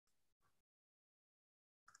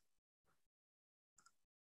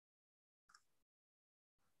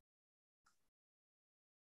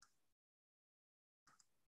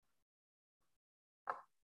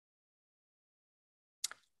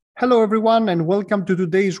Hello, everyone, and welcome to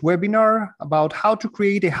today's webinar about how to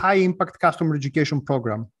create a high-impact customer education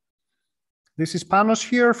program. This is Panos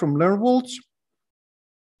here from LearnWorlds.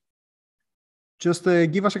 Just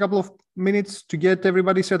give us a couple of minutes to get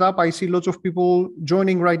everybody set up. I see lots of people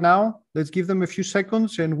joining right now. Let's give them a few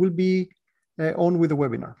seconds and we'll be on with the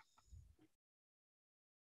webinar.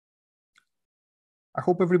 I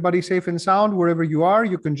hope everybody's safe and sound wherever you are.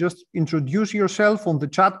 You can just introduce yourself on the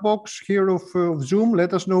chat box here of Zoom.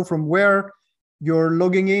 Let us know from where you're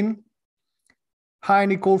logging in. Hi,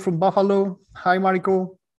 Nicole from Buffalo. Hi,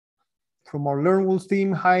 Mariko from our LearnWorlds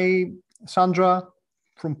team. Hi, Sandra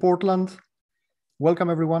from Portland. Welcome,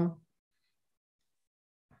 everyone.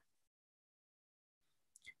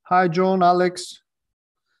 Hi, John, Alex,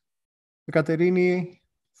 Ekaterini,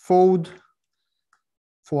 Fode,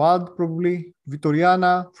 Fuad, probably,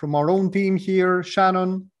 Vitoriana from our own team here,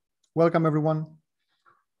 Shannon. Welcome, everyone.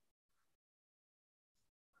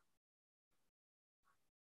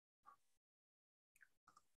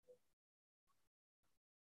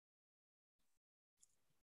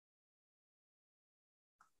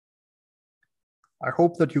 I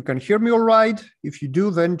hope that you can hear me all right. If you do,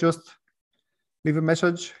 then just leave a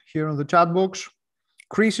message here on the chat box.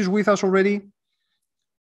 Chris is with us already.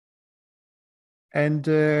 And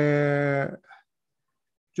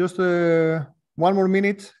just one more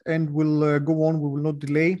minute and we'll go on. We will not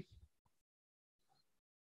delay.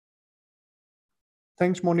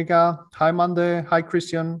 Thanks, Monica. Hi, Mande. Hi,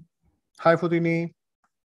 Christian. Hi, Fotini.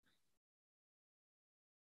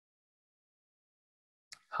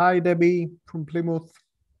 Hi, Debbie from Plymouth.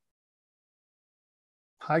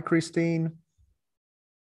 Hi, Christine.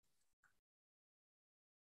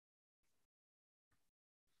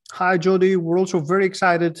 Hi, Jody. We're also very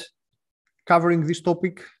excited covering this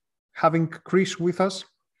topic, having Chris with us.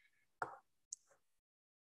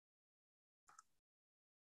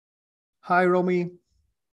 Hi, Romy.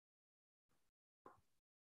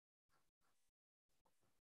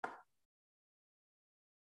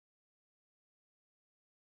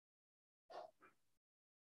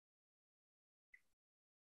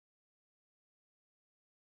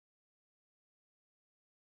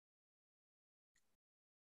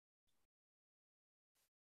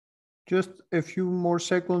 Just a few more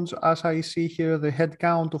seconds as I see here the head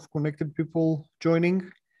count of connected people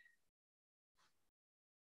joining.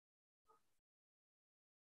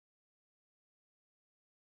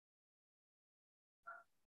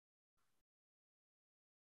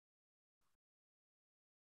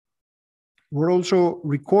 We're also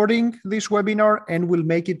recording this webinar and we'll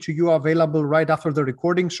make it to you available right after the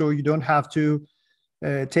recording, so you don't have to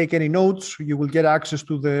take any notes. You will get access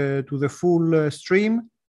to the full stream.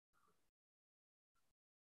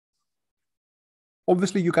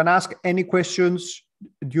 Obviously, you can ask any questions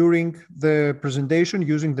during the presentation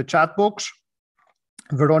using the chat box.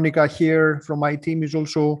 Veronica here from my team is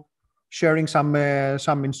also sharing some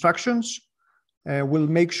instructions. We'll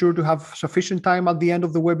make sure to have sufficient time at the end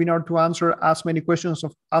of the webinar to answer as many questions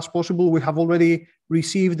as possible. We have already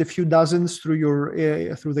received a few dozens through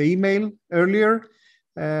the email earlier.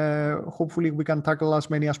 Hopefully, we can tackle as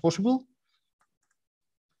many as possible.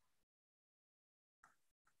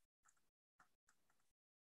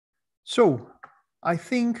 So I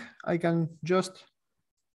think I can just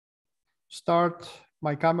start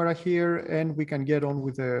my camera here and we can get on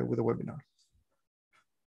with the webinar.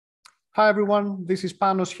 Hi, everyone. This is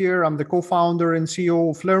Panos here. I'm the co-founder and CEO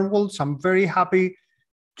of LearnWorlds. I'm very happy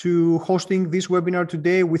to hosting this webinar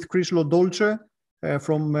today with Chris LoDolce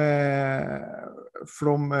from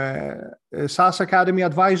SaaS Academy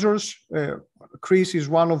Advisors. Chris is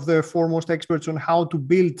one of the foremost experts on how to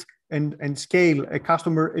build and scale a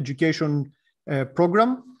customer education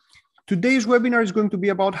program. Today's webinar is going to be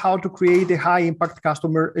about how to create a high-impact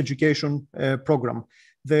customer education program.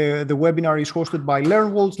 The webinar is hosted by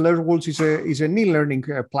LearnWorlds. LearnWorlds is an e-learning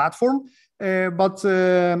platform, but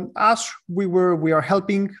as we are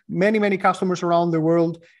helping many customers around the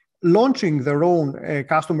world launching their own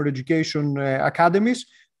customer education academies.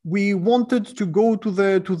 We wanted to go to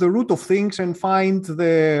the root of things and find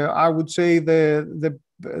I would say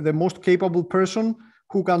the most capable person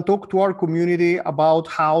who can talk to our community about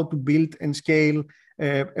how to build and scale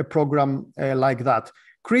a program like that.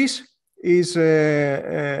 Chris is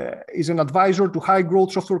an advisor to high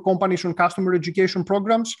growth software companies on customer education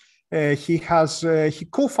programs. He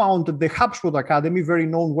co-founded the HubSpot Academy, very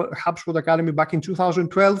known HubSpot Academy, back in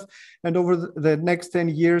 2012. And over the next 10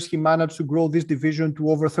 years, he managed to grow this division to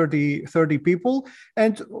over 30 people.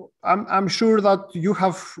 And I'm sure that you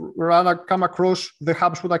have come across the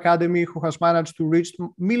HubSpot Academy, who has managed to reach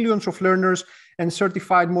millions of learners and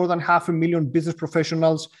certified more than 500,000 business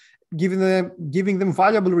professionals giving them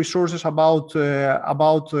valuable resources about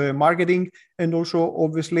marketing, and also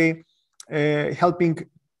obviously helping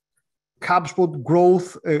HubSpot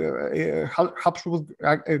growth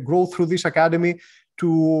through this academy,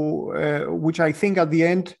 to which I think at the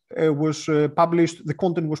end was published. The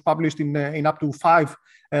content was published in up to 5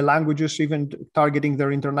 languages, even targeting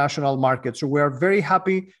their international market. So we are very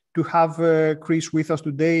happy to have Chris with us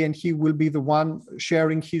today, and he will be the one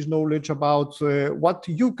sharing his knowledge about what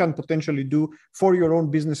you can potentially do for your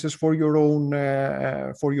own businesses, for your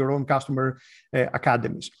own customer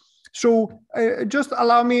academies. So just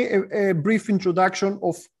allow me a brief introduction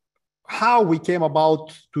of how we came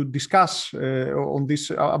about to discuss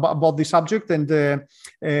about this subject, and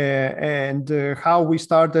how we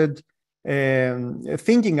started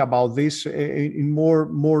thinking about this in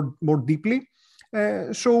more deeply.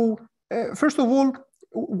 So first of all,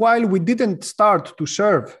 while we didn't start to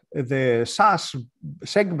serve the SaaS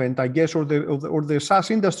segment, I guess, or the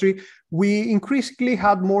SaaS industry, we increasingly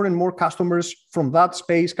had more and more customers from that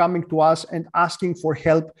space coming to us and asking for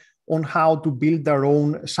help on how to build their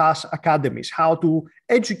own SaaS academies, how to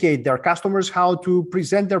educate their customers, how to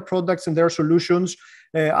present their products and their solutions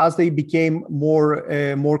as they became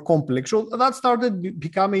more complex. So that started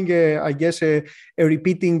becoming, I guess, a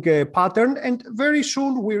repeating pattern. And very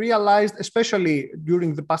soon we realized, especially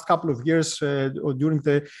during the past couple of years, or during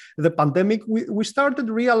the pandemic, we started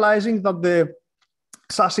realizing that the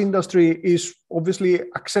SaaS industry is obviously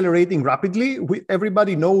accelerating rapidly.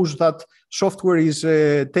 Everybody knows that software is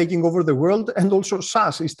taking over the world, and also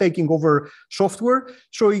SaaS is taking over software.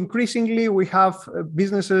 So increasingly, we have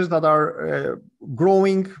businesses that are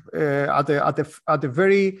growing at a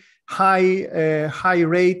very high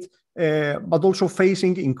rate, but also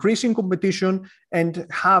facing increasing competition, and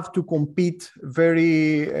have to compete in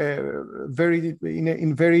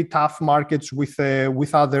very tough markets with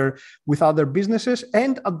other businesses.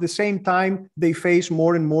 And at the same time, they face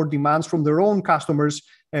more and more demands from their own customers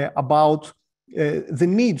about the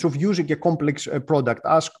needs of using a complex product.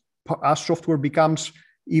 As software becomes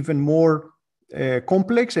even more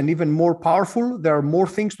complex and even more powerful, there are more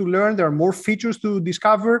things to learn, there are more features to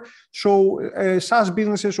discover. So SaaS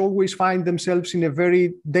businesses always find themselves in a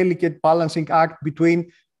very delicate balancing act between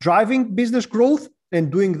driving business growth and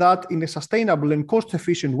doing that in a sustainable and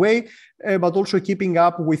cost-efficient way, but also keeping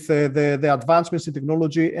up with the advancements in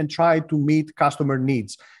technology and try to meet customer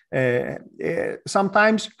needs.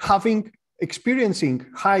 Sometimes experiencing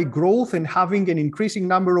high growth and having an increasing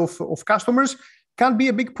number of customers can be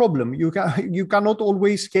a big problem. You cannot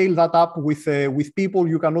always scale that up with people.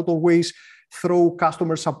 You cannot always throw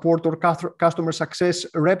customer support or customer success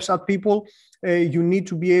reps at people. You need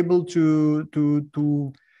to be able to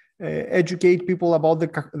educate people about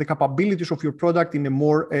the capabilities of your product in a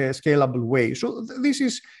more scalable way. So this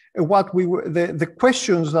is what the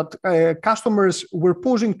questions that customers were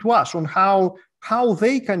posing to us on how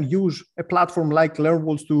they can use a platform like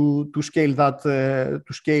LearnWalls to scale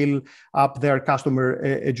up their customer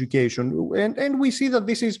education. And we see that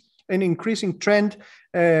this is an increasing trend.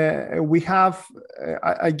 We have,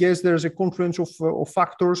 I guess, there's a confluence of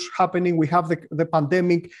factors happening. We have the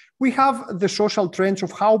pandemic. We have the social trends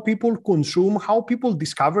of how people consume, how people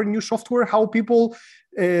discover new software, how people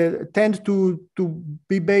tend to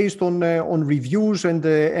be based on reviews and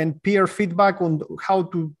peer feedback on how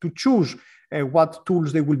to choose what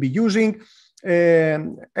tools they will be using.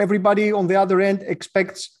 Everybody on the other end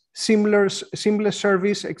expects seamless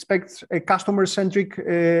service, expects a customer-centric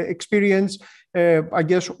experience. I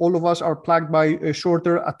guess all of us are plagued by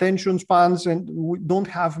shorter attention spans, and we don't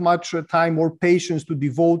have much time or patience to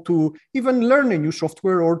devote to even learn a new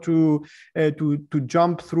software or to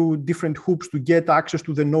jump through different hoops to get access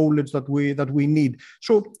to the knowledge that we need.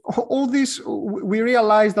 So all this, we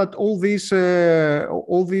realize that all these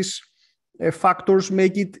factors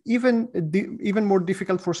make it even more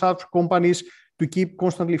difficult for such companies to keep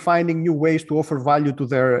constantly finding new ways to offer value to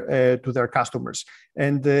their customers.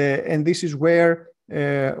 And this is where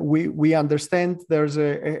we understand there's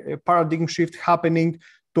a paradigm shift happening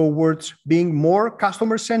towards being more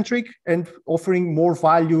customer centric and offering more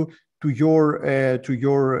value to your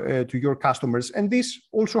customers. And this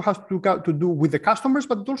also has to do with the customers,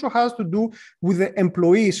 but it also has to do with the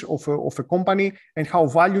employees of a company and how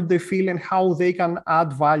valued they feel and how they can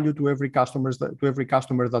add value to every customer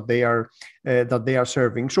that they are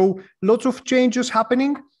serving. So lots of changes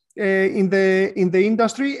happening in the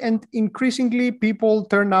industry, and increasingly people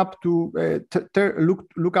turn up to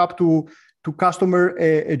look up to customer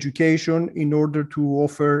education in order to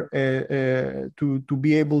offer to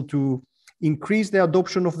be able to increase the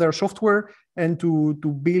adoption of their software and to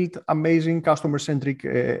build amazing customer-centric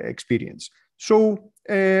experience. So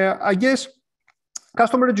I guess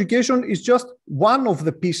customer education is just one of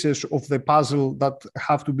the pieces of the puzzle that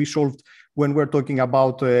have to be solved when we're talking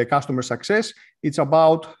about customer success. It's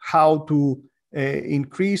about how to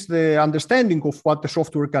increase the understanding of what the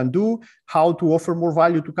software can do, how to offer more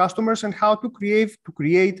value to customers, and how to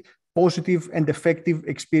create positive and effective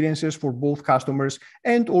experiences for both customers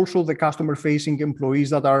and also the customer-facing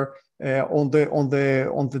employees that are on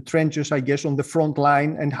the trenches, I guess, on the front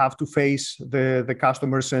line, and have to face the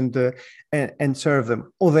customers and serve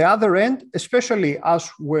them. On the other end, especially as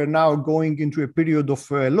we're now going into a period of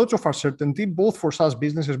lots of uncertainty, both for SaaS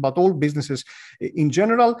businesses but all businesses in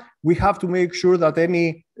general, we have to make sure that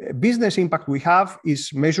any business impact we have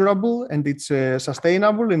is measurable and it's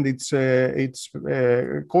sustainable and it's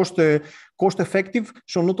cost effective.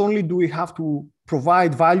 So not only do we have to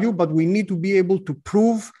provide value, but we need to be able to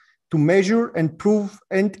prove, to measure and prove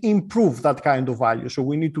and improve that kind of value. So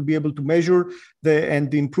we need to be able to measure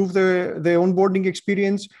and improve the onboarding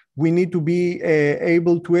experience. We need to be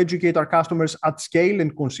able to educate our customers at scale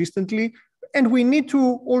and consistently. And we need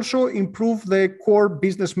to also improve the core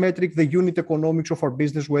business metric, the unit economics of our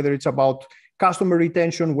business, whether it's about customer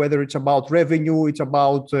retention, whether it's about revenue, it's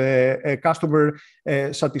about customer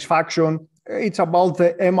satisfaction. It's about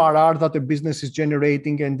the MRR that the business is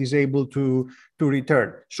generating and is able to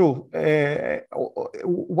return. So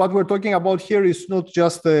what we're talking about here is not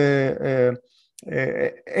just a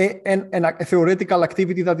theoretical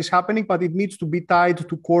activity that is happening, but it needs to be tied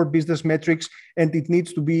to core business metrics, and it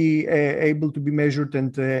needs to be able to be measured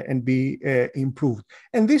and be improved.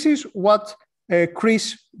 And this is what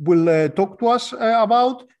Chris will talk to us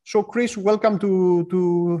about. So Chris, welcome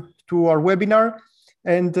to our webinar.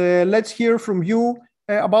 And let's hear from you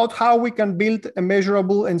about how we can build a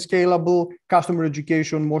measurable and scalable customer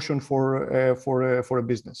education motion for a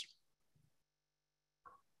business.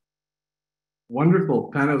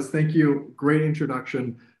 Wonderful. Panos, thank you. Great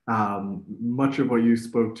introduction. Much of what you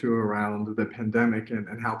spoke to around the pandemic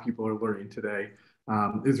and how people are learning today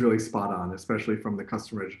is really spot on, especially from the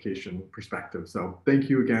customer education perspective. So thank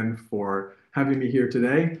you again for having me here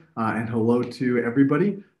today, and hello to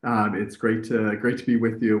everybody. It's great to be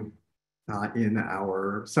with you in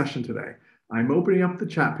our session today. I'm opening up the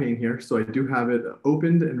chat pane here, so I do have it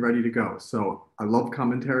opened and ready to go. So I love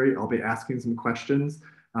commentary. I'll be asking some questions.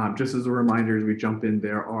 Just as a reminder, as we jump in,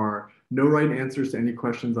 there are no right answers to any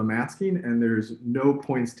questions I'm asking, and there's no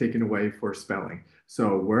points taken away for spelling.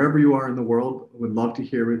 So wherever you are in the world, would love to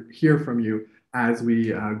hear from you as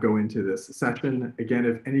we go into this session. Again,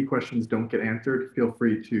 if any questions don't get answered, feel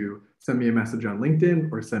free to send me a message on LinkedIn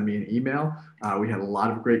or send me an email. We had a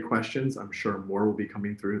lot of great questions. I'm sure more will be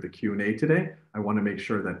coming through the Q&A today. I want to make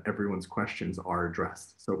sure that everyone's questions are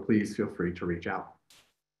addressed. So please feel free to reach out.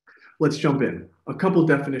 Let's jump in. A couple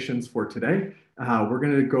definitions for today. We're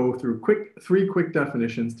going to go through three quick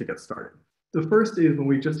definitions to get started. The first is when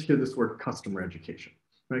we just hear this word customer education.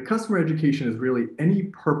 Right? Customer education is really any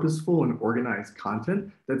purposeful and organized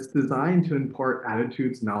content that's designed to impart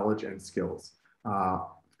attitudes, knowledge, and skills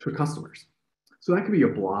to customers. So that could be a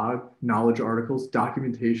blog, knowledge articles,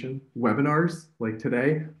 documentation, webinars like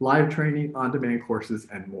today, live training, on-demand courses,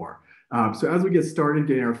 and more. So as we get started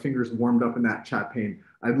getting our fingers warmed up in that chat pane,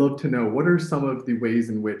 I'd love to know what are some of the ways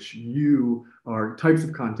in which you or types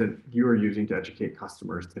of content you are using to educate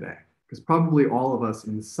customers today? Because probably all of us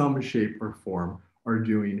in some shape or form are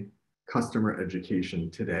doing customer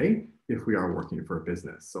education today if we are working for a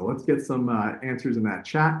business. So let's get some answers in that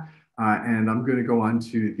chat. And I'm going to go on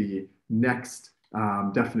to the next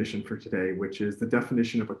definition for today, which is the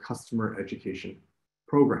definition of a customer education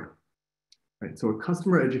program. Right? So a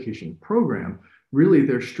customer education program, really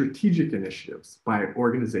they're strategic initiatives by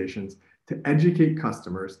organizations to educate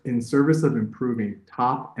customers in service of improving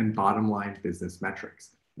top and bottom line business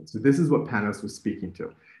metrics. So this is what Panos was speaking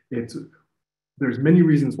to. There's many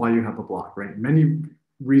reasons why you have a blog, right? Many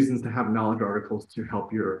reasons to have knowledge articles to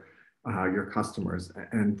help your customers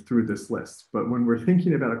and through this list. But when we're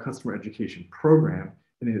thinking about a customer education program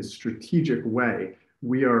in a strategic way,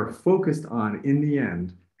 we are focused on, in the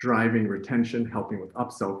end, driving retention, helping with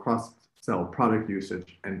upsell, cross-sell, product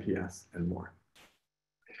usage, NPS, and more.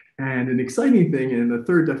 And an exciting thing in the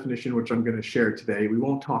third definition, which I'm going to share today, we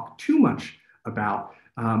won't talk too much about,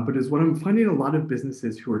 but is what I'm finding a lot of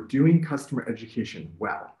businesses who are doing customer education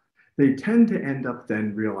well. They tend to end up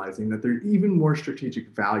then realizing that there's even more strategic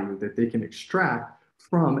value that they can extract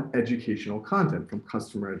from educational content, from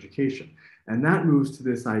customer education. And that moves to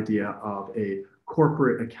this idea of a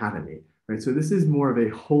corporate academy, right? So this is more of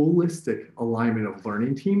a holistic alignment of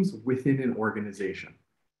learning teams within an organization.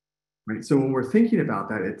 right? So when we're thinking about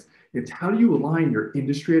that, it's how do you align your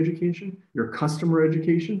industry education, your customer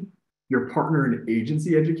education, your partner and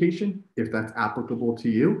agency education, if that's applicable to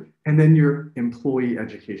you, and then your employee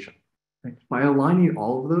education. Right? By aligning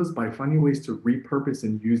all of those, by finding ways to repurpose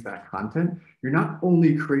and use that content, you're not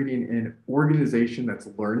only creating an organization that's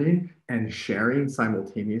learning and sharing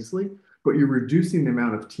simultaneously, but you're reducing the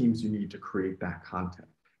amount of teams you need to create that content.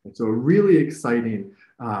 And so a really exciting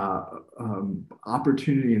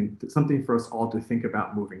opportunity and something for us all to think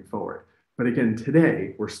about moving forward. But again,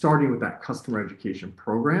 today, we're starting with that customer education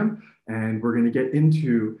program, and we're going to get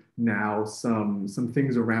into now some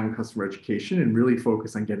things around customer education and really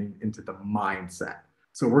focus on getting into the mindset.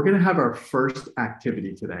 So we're going to have our first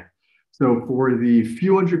activity today. So for the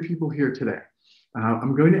few hundred people here today,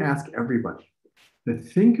 I'm going to ask everybody to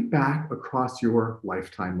think back across your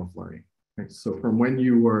lifetime of learning. Right? So from when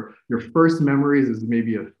you were, your first memories as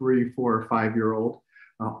maybe a 3, 4, or 5-year-old,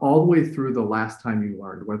 all the way through the last time you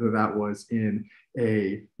learned, whether that was in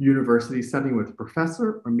a university setting with a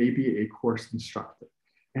professor or maybe a course instructor.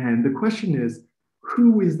 And the question is,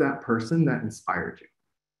 who is that person that inspired you?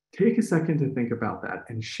 Take a second to think about that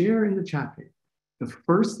and share in the chat page the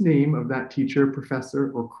first name of that teacher,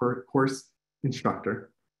 professor, or course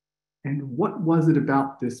instructor. And what was it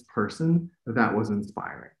about this person that was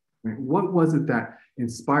inspiring? Right? What was it that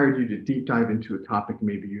inspired you to deep dive into a topic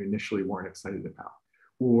maybe you initially weren't excited about,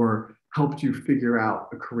 or helped you figure out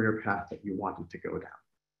a career path that you wanted to go down?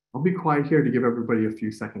 I'll be quiet here to give everybody a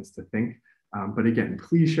few seconds to think. But again,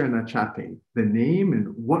 please share in that chat pane the name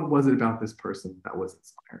and what was it about this person that was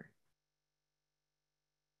inspiring.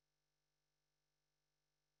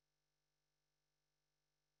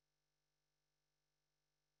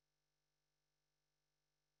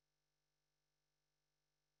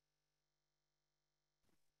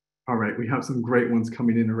 All right, we have some great ones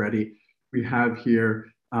coming in already. We have here,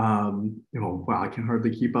 wow, I can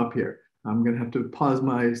hardly keep up here. I'm gonna have to pause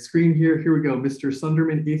my screen here. Here we go, Mr.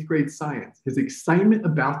 Sunderman, 8th grade science. His excitement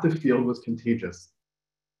about the field was contagious.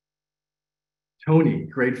 Tony,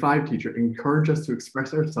 grade 5 teacher, encouraged us to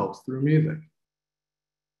express ourselves through music.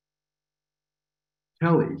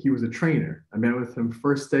 Kelly, he was a trainer. I met with him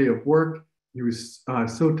first day of work. He was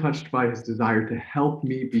so touched by his desire to help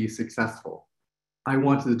me be successful. I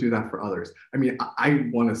wanted to do that for others. I mean, I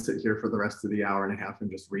want to sit here for the rest of the hour and a half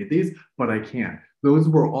and just read these, but I can't. Those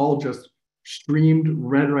were all just streamed,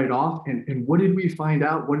 read right off. And what did we find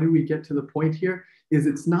out? What did we get to the point here? Is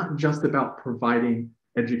it's not just about providing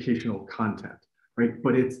educational content, right?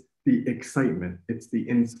 But it's the excitement, it's the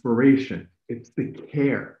inspiration, it's the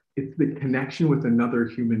care, it's the connection with another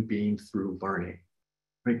human being through learning.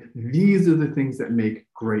 Right? These are the things that make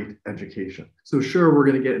great education. So sure, we're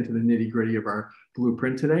going to get into the nitty gritty of our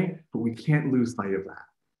blueprint today, but we can't lose sight of that.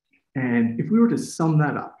 And if we were to sum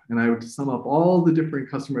that up, and I would sum up all the different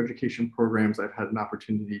customer education programs I've had an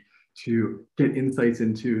opportunity to get insights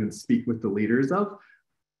into and speak with the leaders of,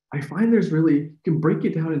 I find there's really, you can break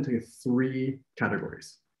it down into 3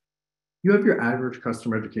 categories. You have your average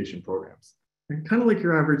customer education programs, and kind of like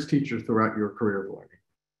your average teacher throughout your career of learning.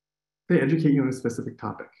 They educate you on a specific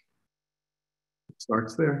topic. It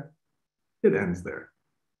starts there, it ends there.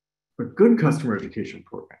 But good customer education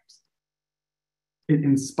programs, it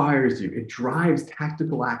inspires you, it drives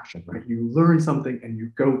tactical action, right? You learn something and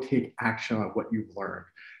you go take action on what you've learned.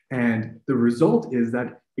 And the result is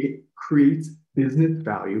that it creates business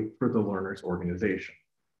value for the learner's organization,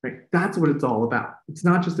 right? That's what it's all about. It's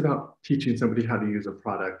not just about teaching somebody how to use a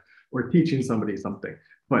product or teaching somebody something.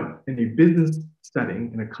 But in a business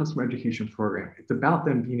setting, in a customer education program, it's about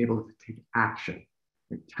them being able to take action.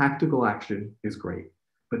 Tactical action is great.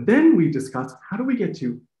 But then we discuss, how do we get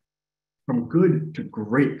from good to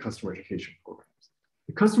great customer education programs?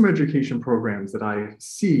 The customer education programs that I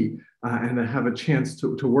see and I have a chance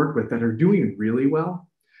to work with that are doing really well,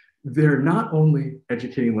 they're not only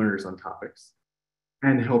educating learners on topics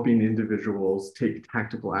and helping individuals take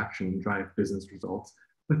tactical action and drive business results,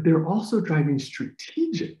 but they're also driving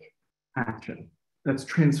strategic action that's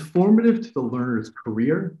transformative to the learner's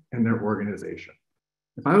career and their organization.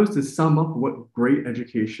 If I was to sum up what great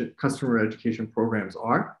customer education programs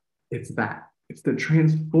are, it's that. It's the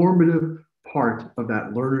transformative part of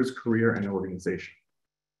that learner's career and organization.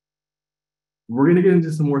 We're going to get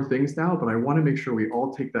into some more things now, but I want to make sure we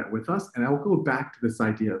all take that with us. And I'll go back to this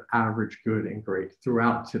idea of average, good, and great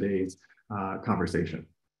throughout today's conversation.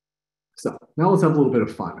 So now let's have a little bit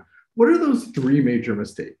of fun. What are those 3 major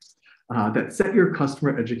mistakes that set your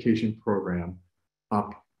customer education program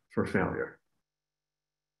up for failure?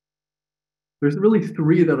 There's really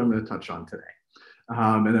 3 that I'm going to touch on today.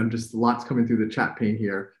 And I'm just lots coming through the chat pane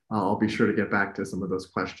here. I'll be sure to get back to some of those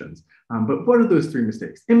questions. But what are those three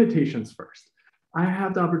mistakes? Imitations first. I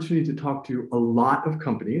have the opportunity to talk to a lot of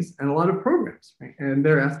companies and a lot of programs, right? And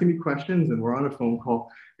they're asking me questions and we're on a phone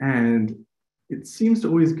call, and it seems to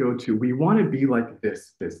always go to, we want to be like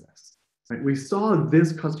this business, right? We saw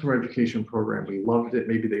this customer education program, we loved it,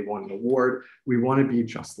 maybe they won an award, we want to be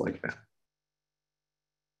just like them.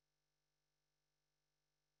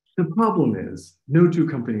 The problem is no two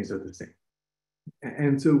companies are the same.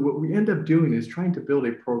 And so what we end up doing is trying to build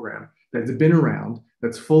a program that's been around,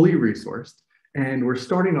 that's fully resourced, and we're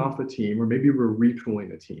starting off a team, or maybe we're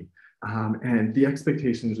retooling a team, and the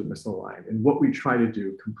expectations are misaligned, and what we try to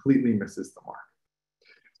do completely misses the mark.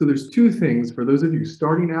 So there's two things for those of you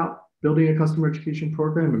starting out building a customer education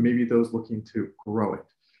program, and maybe those looking to grow it.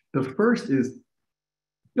 The first is,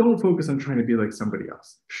 don't focus on trying to be like somebody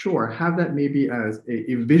else. Sure, have that maybe as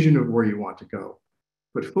a vision of where you want to go,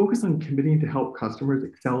 but focus on committing to help customers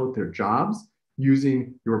excel at their jobs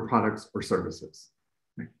using your products or services.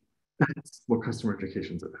 Right? That's what customer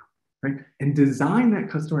education is about, right? And design that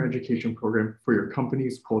customer education program for your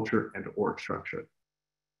company's culture and org structure.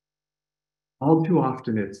 All too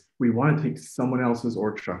often it's, we want to take someone else's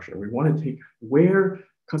org structure. We want to take where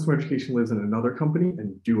customer education lives in another company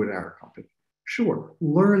and do it at our company. Sure,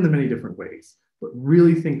 learn the many different ways, but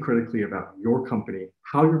really think critically about your company,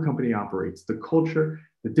 how your company operates, the culture,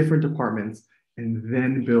 the different departments, and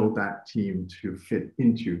then build that team to fit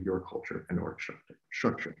into your culture and org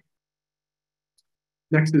structure.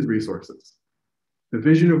 Next is resources. The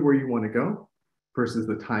vision of where you want to go versus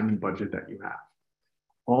the time and budget that you have.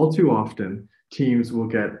 All too often, teams will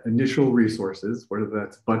get initial resources, whether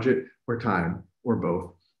that's budget or time or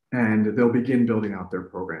both, and they'll begin building out their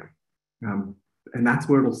program. And that's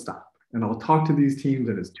where it'll stop. And I'll talk to these teams,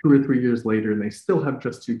 and it's 2 or 3 years later, and they still have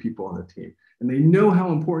just 2 people on the team. And they know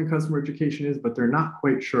how important customer education is, but they're not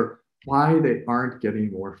quite sure why they aren't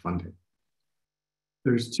getting more funding.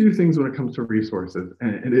 There's 2 things when it comes to resources,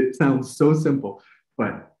 and it sounds so simple,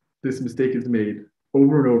 but this mistake is made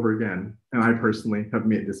over and over again. And I personally have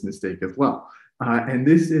made this mistake as well. And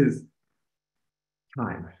this is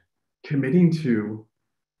time. Committing to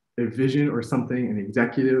a vision or something an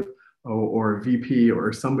executive or a VP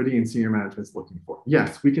or somebody in senior management is looking for.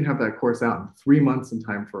 Yes, we can have that course out in 3 months in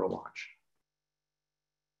time for a launch.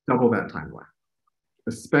 Double that timeline,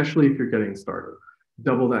 especially if you're getting started.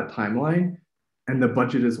 Double that timeline and the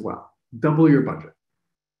budget as well. Double your budget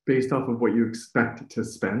based off of what you expect to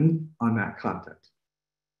spend on that content.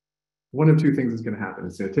 One of 2 things is going to happen.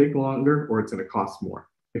 It's going to take longer or it's going to cost more.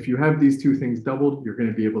 If you have these 2 things doubled, you're going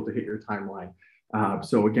to be able to hit your timeline.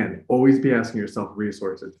 So again, always be asking yourself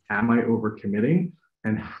resources. Am I overcommitting?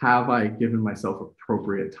 And have I given myself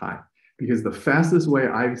appropriate time? Because the fastest way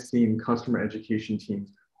I've seen customer education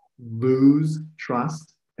teams lose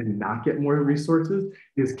trust and not get more resources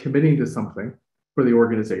is committing to something for the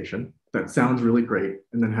organization that sounds really great,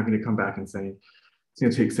 and then having to come back and say, it's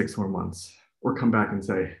going to take 6 more months, or come back and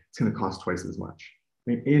say, it's going to cost twice as much.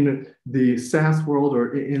 I mean, in the SaaS world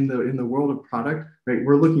or in the world of product, right,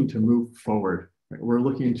 we're looking to move forward. Right? We're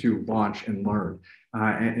looking to launch and learn.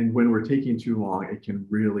 And when we're taking too long, it can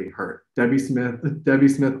really hurt. Debbie Smith,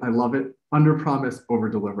 I love it. Under promise, over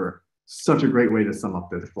deliver. Such a great way to sum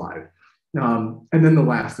up this slide. And then the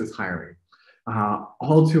last is hiring.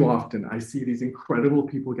 All too often, I see these incredible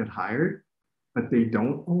people get hired, but they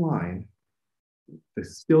don't align the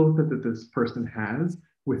skill that this person has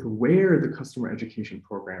with where the customer education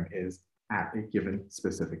program is at a given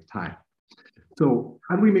specific time. So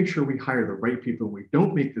how do we make sure we hire the right people and we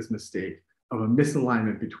don't make this mistake of a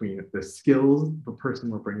misalignment between the skills of the person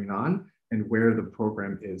we're bringing on and where the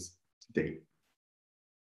program is to date?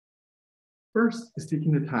 First is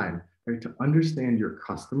taking the time, right, to understand your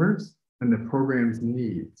customers and the program's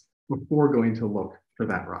needs before going to look for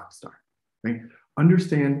that rock star, right?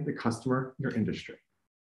 Understand the customer, your industry.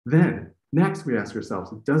 Then next we ask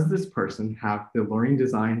ourselves, does this person have the learning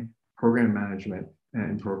design, program management,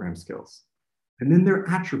 and program skills? And then their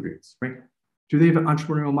attributes, right? Do they have an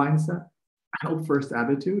entrepreneurial mindset, help first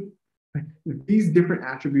attitude? Right? These different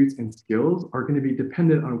attributes and skills are going to be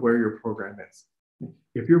dependent on where your program is.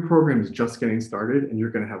 If your program is just getting started and you're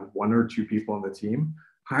going to have 1 or 2 people on the team,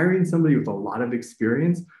 hiring somebody with a lot of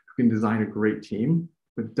experience who can design a great team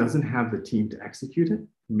but doesn't have the team to execute it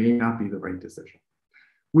may not be the right decision.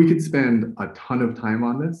 We could spend a ton of time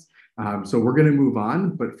on this, so we're going to move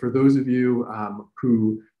on. But for those of you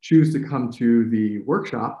who choose to come to the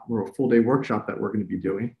workshop, or a full-day workshop that we're going to be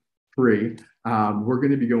doing, free, we're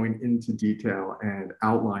going to be going into detail and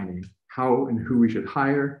outlining how and who we should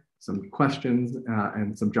hire, some questions,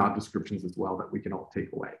 and some job descriptions as well that we can all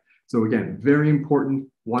take away. So again, very important.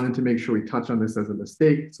 Wanted to make sure we touch on this as a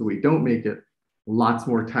mistake so we don't make it. Lots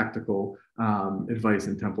more tactical advice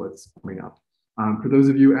and templates coming up. For those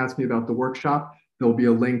of you who asked me about the workshop, there'll be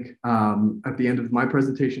a link at the end of my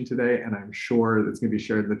presentation today, and I'm sure that's going to be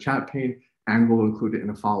shared in the chat pane, and we'll include it in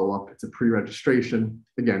a follow-up. It's a pre-registration,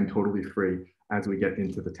 again, totally free as we get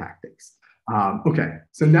into the tactics. Okay,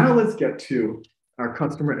 so now let's get to our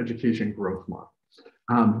customer education growth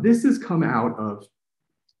model. This has come out of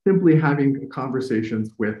simply having conversations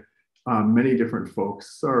with many different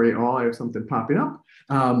folks. Sorry, I have something popping up.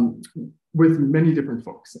 With many different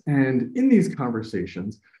folks. And in these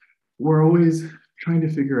conversations, we're always trying to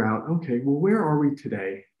figure out, okay, well, where are we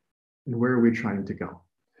today and where are we trying to go?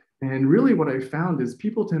 And really what I found is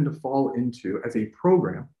people tend to fall into, as a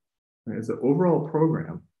program, right, as an overall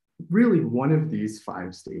program, really one of these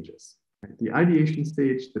 5 stages. Right? The ideation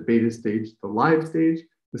stage, the beta stage, the live stage,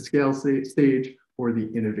 the scale stage, or the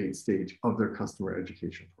innovate stage of their customer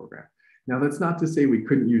education program. Now, that's not to say we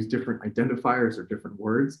couldn't use different identifiers or different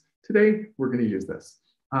words. Today, we're going to use this.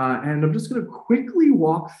 And I'm just going to quickly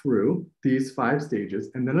walk through these 5 stages,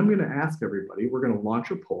 and then I'm going to ask everybody, we're going to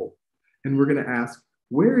launch a poll, and we're going to ask,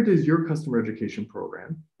 where does your customer education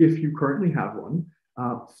program, if you currently have one,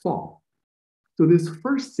 fall? So this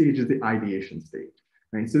first stage is the ideation stage,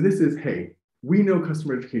 right? So this is, hey, we know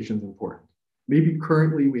customer education is important. Maybe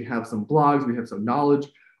currently we have some blogs, we have some knowledge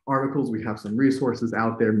articles, we have some resources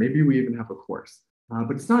out there, maybe we even have a course,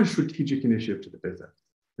 but it's not a strategic initiative to the business.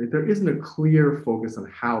 Right? There isn't a clear focus on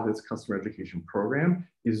how this customer education program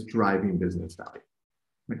is driving business value.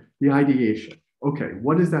 Right? The ideation, okay,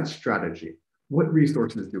 what is that strategy? What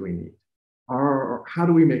resources do we need? How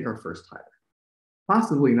do we make our first hire?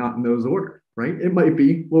 Possibly not in those order, right? It might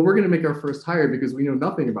be, well, we're going to make our first hire because we know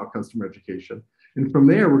nothing about customer education. And from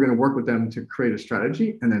there, we're going to work with them to create a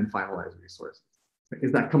strategy and then finalize resources.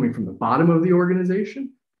 Is that coming from the bottom of the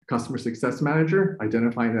organization? Customer success manager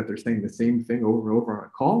identifying that they're saying the same thing over and over on a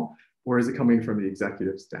call, or is it coming from the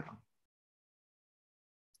executives down?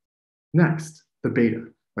 Next, the beta,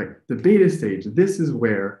 right? The beta stage, this is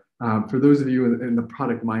where, for those of you in the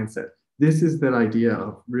product mindset, this is that idea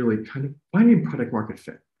of really kind of finding product market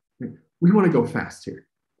fit. Right? We want to go fast here.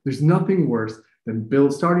 There's nothing worse than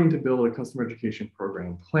starting to build a customer education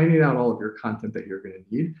program, planning out all of your content that you're going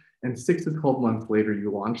to need, and 6 to 12 months later,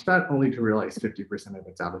 you launch that only to realize 50% of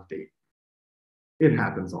it's out of date. It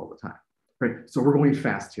happens all the time, right? So we're going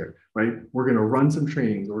fast here, right? We're going to run some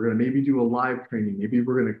trainings. We're going to maybe do a live training. Maybe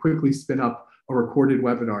we're going to quickly spin up a recorded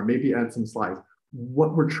webinar, maybe add some slides.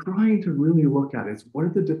 What we're trying to really look at is what are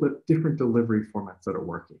the different delivery formats that are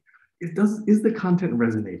working? Is the content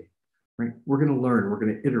resonating, right? We're going to learn, we're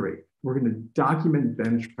going to iterate, we're going to document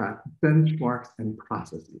benchmarks and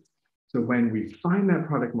processes. So when we find that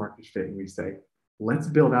product market fit and we say, let's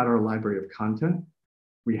build out our library of content,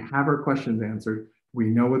 we have our questions answered, we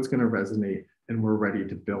know what's going to resonate, and we're ready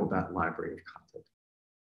to build that library of content.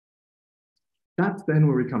 That's then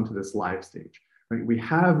where we come to this live stage, right? We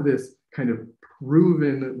have this kind of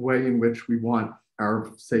proven way in which we want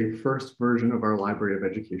our, say, first version of our library of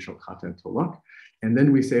educational content to look. And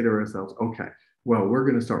then we say to ourselves, okay, well, we're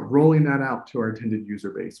going to start rolling that out to our intended user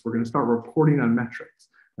base. We're going to start reporting on metrics,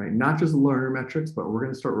 right? Not just learner metrics, but we're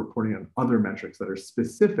going to start reporting on other metrics that are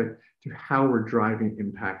specific to how we're driving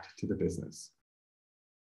impact to the business.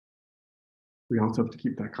 We also have to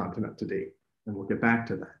keep that content up to date, and we'll get back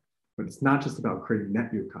to that. But it's not just about creating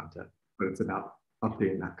net new content, but it's about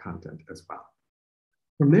updating that content as well.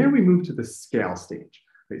 From there, we move to the scale stage,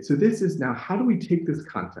 right? So this is now, how do we take this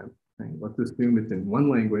content, right? Let's assume it's in one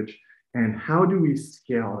language, and how do we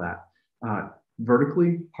scale that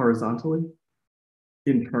vertically, horizontally,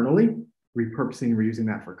 internally, repurposing, reusing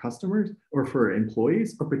that for customers or for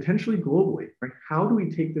employees, or potentially globally, right? How do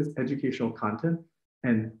we take this educational content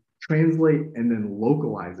and translate and then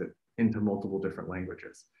localize it into multiple different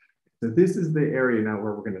languages? So this is the area now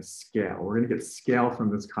where we're going to scale. We're going to get scale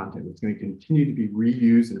from this content. It's going to continue to be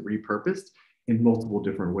reused and repurposed in multiple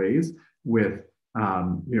different ways with,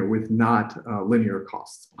 with not linear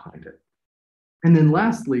costs behind it. And then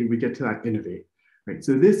lastly, we get to that innovate, right?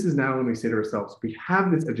 So this is now when we say to ourselves, we have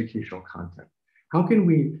this educational content. How can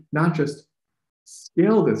we not just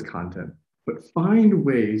scale this content, but find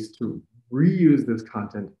ways to reuse this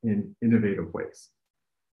content in innovative ways?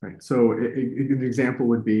 Right. So an example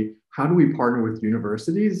would be, how do we partner with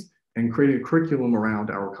universities and create a curriculum around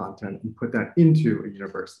our content and put that into a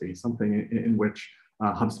university, something in which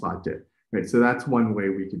HubSpot did. Right. So that's one way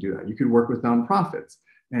we could do that. You could work with nonprofits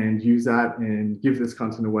and use that and give this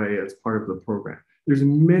content away as part of the program. There's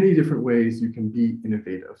many different ways you can be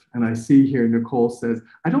innovative. And I see here, Nicole says,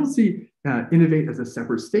 I don't see innovate as a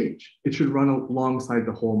separate stage. It should run alongside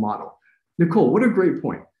the whole model. Nicole, what a great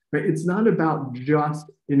point, right? It's not about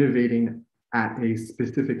just innovating at a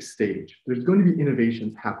specific stage. There's going to be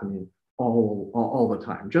innovations happening all the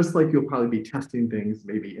time, just like you'll probably be testing things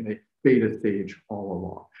maybe in a beta stage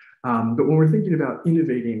all along. But when we're thinking about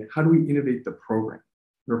innovating, how do we innovate the program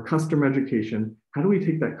or customer education? How do we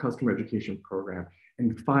take that customer education program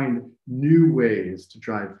and find new ways to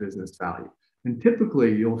drive business value? And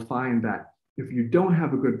typically you'll find that if you don't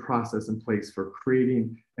have a good process in place for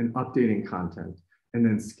creating and updating content and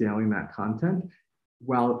then scaling that content,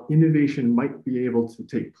 while innovation might be able to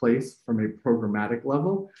take place from a programmatic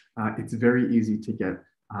level, it's very easy to get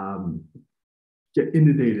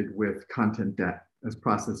inundated with content debt as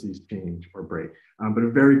processes change or break. But a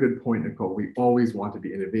very good point, Nicole. We always want to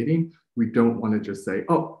be innovating. We don't want to just say,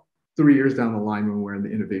 oh, 3 years down the line when we're in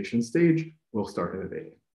the innovation stage, we'll start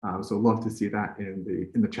innovating. So love to see that in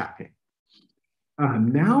the chat pane.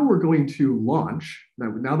 Now we're going to launch,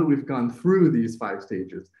 now that we've gone through these 5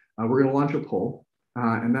 stages, we're going to launch a poll.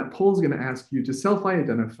 And that poll is going to ask you to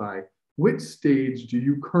self-identify which stage do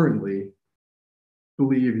you currently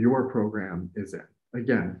believe your program is in.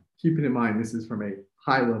 Again, keeping in mind, this is from a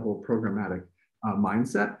high-level programmatic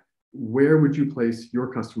mindset. Where would you place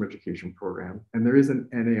your customer education program? And there is an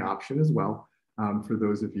NA option as well for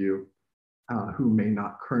those of you who may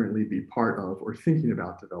not currently be part of or thinking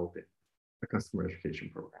about developing a customer education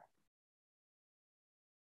program.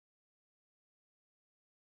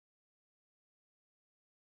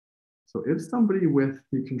 So if somebody with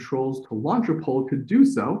the controls to launch a poll could do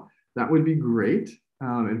so, that would be great.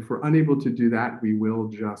 And if we're unable to do that, we will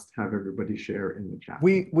just have everybody share in the chat.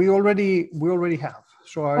 We already have.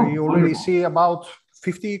 So I already wonderful. See about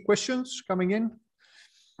 50 questions coming in.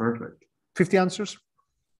 Perfect. 50 answers.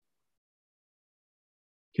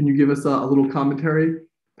 Can you give us a little commentary,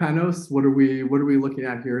 Panos? What are we looking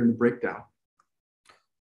at here in the breakdown?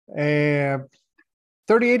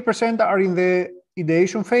 38% are in the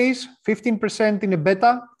ideation phase, 15% in a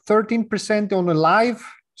beta, 13% on a live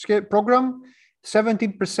scale program,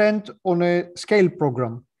 17% on a scale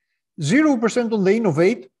program, 0% on the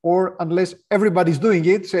innovate, or unless everybody's doing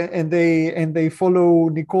it and they follow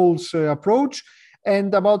Nicole's approach,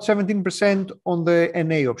 and about 17% on the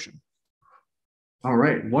NA option. All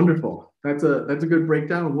right, wonderful. That's a good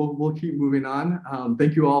breakdown. We'll keep moving on.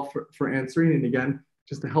 Thank you all for answering. And again,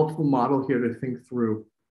 just a helpful model here to think through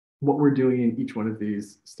what we're doing in each one of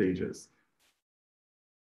these stages.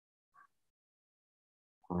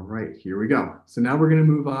 All right, here we go. So now we're going to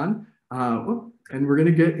move on, and we're going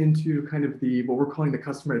to get into kind of what we're calling the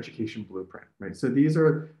customer education blueprint, right? So these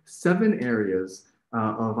are 7 areas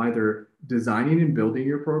of either designing and building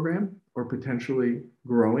your program, or potentially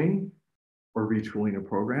growing or retooling a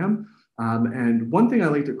program. And one thing I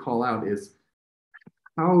like to call out is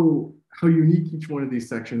how unique each one of these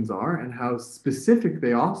sections are and how specific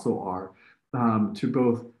they also are to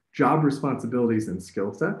both job responsibilities and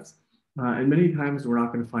skill sets. And many times we're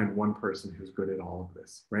not going to find one person who's good at all of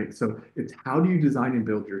this, right? So it's how do you design and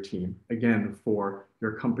build your team, again, for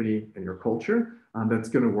your company and your culture that's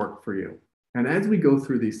going to work for you. And as we go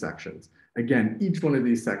through these sections, again, each one of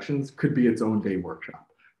these sections could be its own day workshop,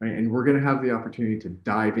 right? And we're going to have the opportunity to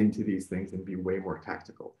dive into these things and be way more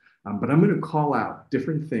tactical. But I'm going to call out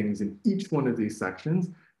different things in each one of these sections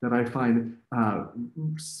that I find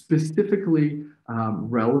specifically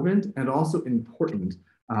relevant and also important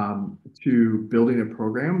to building a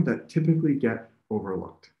program that typically get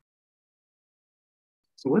overlooked.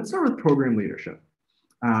 So let's start with program leadership.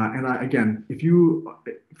 Again,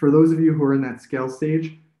 for those of you who are in that scale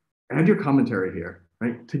stage, add your commentary here,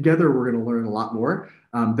 right? Together, we're going to learn a lot more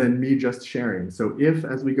than me just sharing. So if,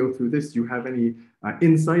 as we go through this, you have any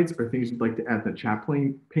insights or things you'd like to add to the chat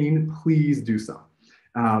pane, please do so.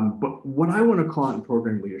 But what I want to call out in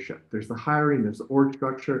program leadership, there's the hiring, there's the org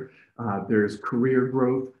structure, there's career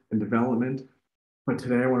growth and development. But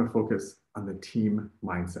today I want to focus on the team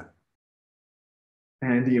mindset.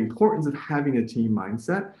 And the importance of having a team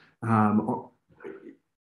mindset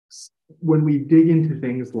when we dig into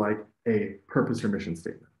things like a purpose or mission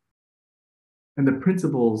statement and the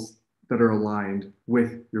principles that are aligned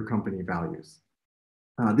with your company values.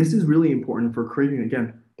 This is really important for creating,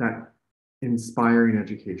 again, that inspiring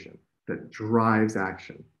education that drives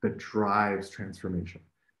action, that drives transformation.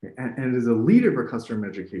 And as a leader of a customer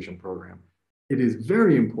education program, it is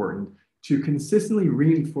very important to consistently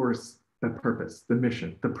reinforce the purpose, the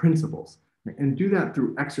mission, the principles, and do that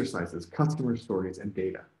through exercises, customer stories, and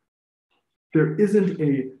data. There isn't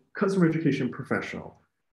a customer education professional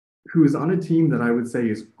who is on a team that I would say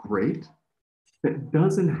is great, that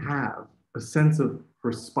doesn't have a sense of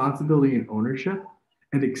responsibility and ownership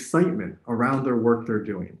and excitement around their work they're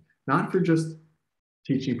doing, not for just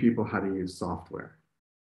teaching people how to use software,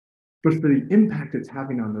 but for the impact it's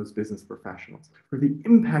having on those business professionals, for the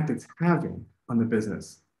impact it's having on the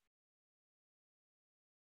business.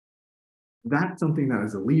 That's something that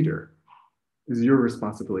as a leader is your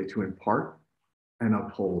responsibility to impart and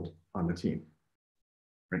uphold on the team.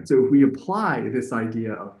 Right? So if we apply this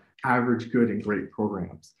idea of average, good, and great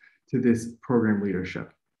programs to this program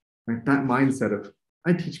leadership, right? That mindset of,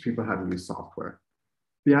 I teach people how to use software.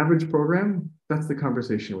 The average program, that's the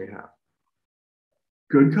conversation we have.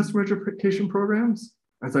 Good customer education programs,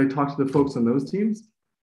 as I talk to the folks on those teams,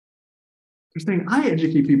 they're saying, I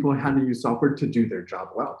educate people on how to use software to do their job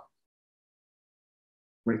well.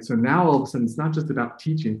 Right? So now all of a sudden, it's not just about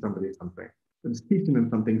teaching somebody something, but it's teaching them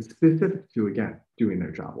something specific to, again, doing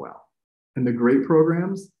their job well. And the great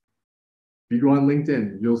programs, if you go on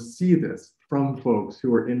LinkedIn, you'll see this from folks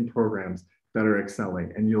who are in programs that are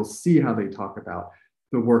excelling, and you'll see how they talk about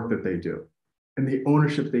the work that they do and the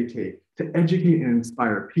ownership they take to educate and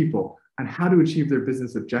inspire people on how to achieve their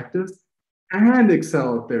business objectives and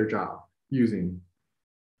excel at their job using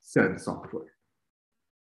said software.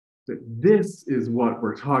 So this is what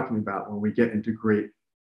we're talking about when we get into great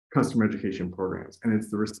customer education programs. And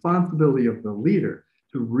it's the responsibility of the leader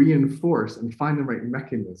to reinforce and find the right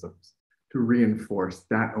mechanisms to reinforce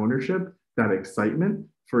that ownership, that excitement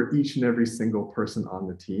for each and every single person on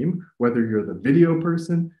the team, whether you're the video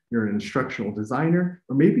person, you're an instructional designer,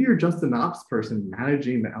 or maybe you're just an ops person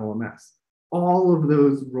managing the LMS. All of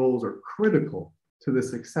those roles are critical to the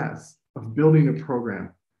success of building a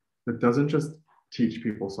program that doesn't just teach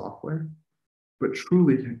people software, but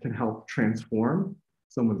truly can help transform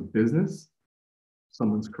someone's business,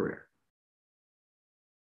 someone's career.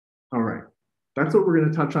 All right, that's what we're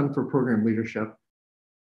going to touch on for program leadership.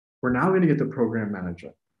 We're now going to get to program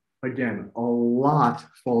management. Again, a lot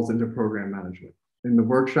falls into program management. In the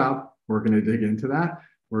workshop, we're going to dig into that.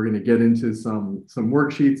 We're going to get into some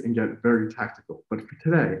worksheets and get very tactical. But for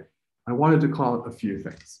today, I wanted to call it a few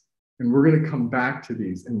things. And we're going to come back to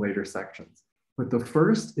these in later sections. But the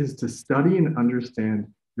first is to study and understand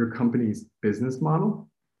your company's business model,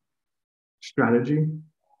 strategy,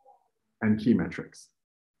 and key metrics.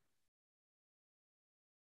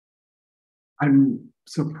 I'm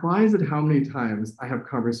surprised at how many times I have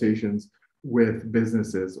conversations with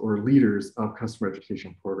businesses or leaders of customer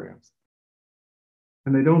education programs,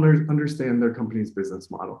 and they don't understand their company's business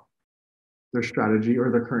model, their strategy, or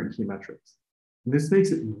their current key metrics. And this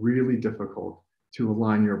makes it really difficult to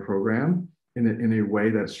align your program in a way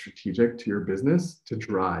that's strategic to your business to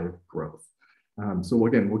drive growth. So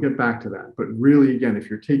again, we'll get back to that. But really, again, if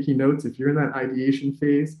you're taking notes, if you're in that ideation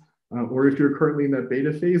phase, or if you're currently in that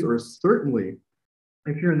beta phase, or certainly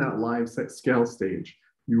if you're in that live set scale stage,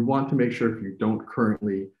 you want to make sure if you don't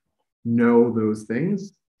currently know those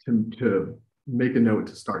things to make a note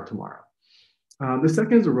to start tomorrow. The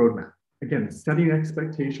second is a roadmap. Again, setting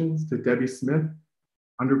expectations to Debbie Smith,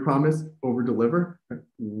 under promise, over deliver.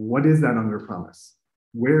 What is that under promise?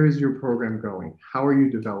 Where is your program going? How are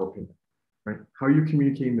you developing it? Right? How are you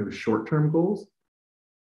communicating those short-term goals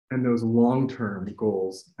and those long-term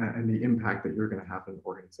goals and the impact that you're going to have in the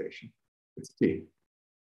organization? It's key.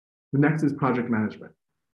 The next is project management.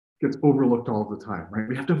 It gets overlooked all the time, right?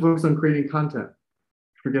 We have to focus on creating content,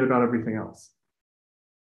 forget about everything else.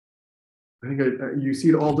 I think you see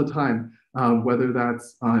it all the time, whether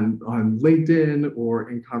that's on LinkedIn or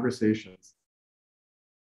in conversations.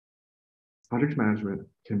 Project management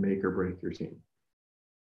can make or break your team.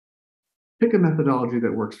 Pick a methodology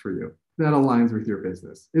that works for you, that aligns with your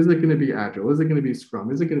business. Is it going to be Agile? Is it going to be Scrum?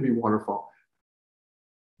 Is it going to be Waterfall?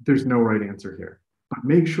 There's no right answer here. But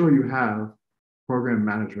make sure you have program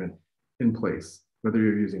management in place, whether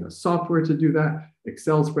you're using a software to do that,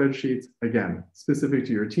 Excel spreadsheets, again, specific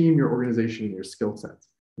to your team, your organization, and your skill sets.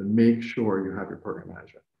 Then make sure you have your program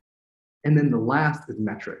management. And then the last is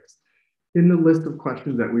metrics. In the list of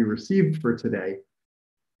questions that we received for today,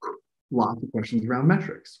 lots of questions around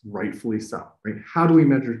metrics, rightfully so, right? How do we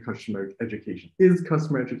measure customer education? Is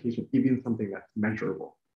customer education even something that's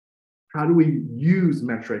measurable? How do we use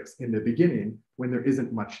metrics in the beginning when there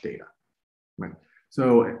isn't much data, right?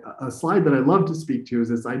 So a slide that I love to speak to is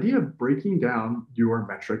this idea of breaking down your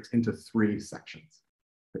metrics into 3 sections.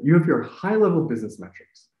 You have your high-level business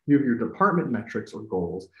metrics, you have your department metrics or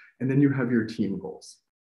goals, and then you have your team goals.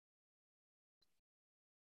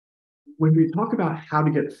 When we talk about how to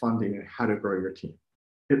get funding and how to grow your team,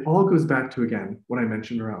 it all goes back to, again, what I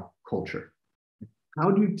mentioned around culture.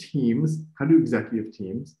 How do executive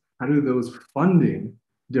teams, How do those funding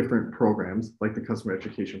different programs, like the customer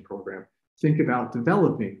education program, think about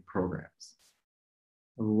developing programs?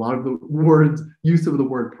 A lot of the use of the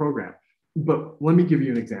word program. But let me give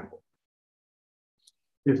you an example.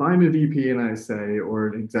 If I'm a VP and I say, or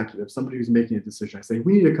an executive, somebody who's making a decision, I say,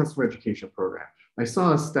 we need a customer education program. I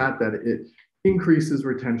saw a stat that it increases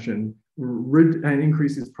retention and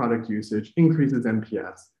increases product usage, increases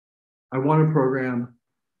NPS. I want a program.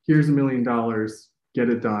 Here's $1 million. Get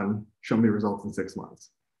it done. Show me results in 6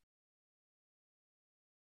 months.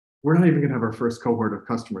 We're not even going to have our first cohort of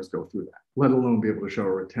customers go through that, let alone be able to show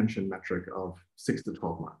a retention metric of 6 to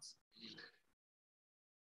 12 months.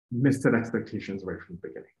 Misset expectations right from the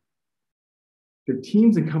beginning. The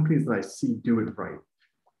teams and companies that I see do it right,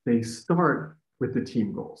 they start with the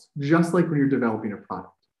team goals, just like when you're developing a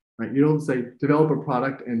product, right? You don't say, develop a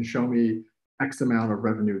product and show me X amount of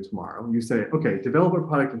revenue tomorrow. You say, okay, develop a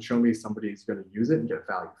product and show me somebody's going to use it and get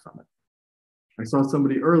value from it. I saw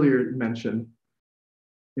somebody earlier mention,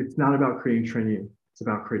 it's not about creating training, it's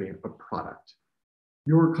about creating a product.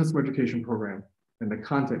 Your customer education program and the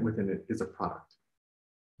content within it is a product.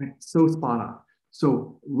 Right? So spot on.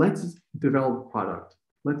 So let's develop a product.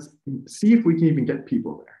 Let's see if we can even get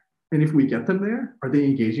people there. And if we get them there, are they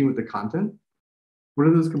engaging with the content? What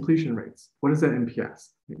are those completion rates? What is that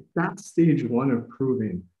NPS? That's stage one of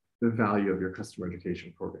proving the value of your customer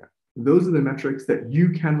education program. Those are the metrics that you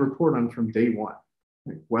can report on from day one,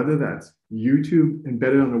 right? Whether that's YouTube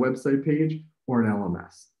embedded on a website page or an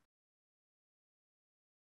LMS.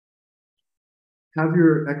 Have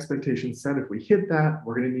your expectations set. If we hit that,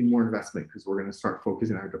 we're going to need more investment because we're going to start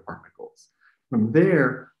focusing on our department goals. From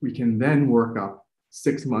there, we can then work up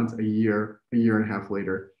 6 months, a year and a half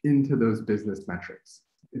later into those business metrics.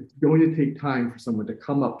 It's going to take time for someone to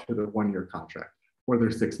come up to their 1-year contract or their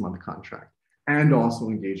 6-month contract and also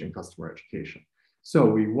engage in customer education. So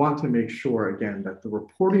we want to make sure, again, that the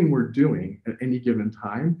reporting we're doing at any given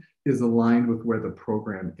time is aligned with where the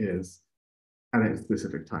program is at a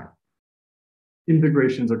specific time.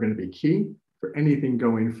 Integrations are going to be key for anything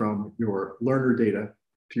going from your learner data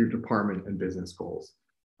to your department and business goals.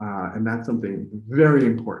 And that's something very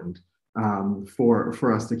important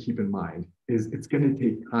for us to keep in mind, is it's going to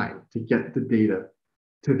take time to get the data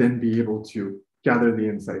to then be able to gather the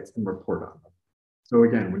insights and report on them. So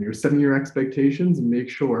again, when you're setting your expectations, make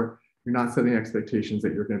sure you're not setting expectations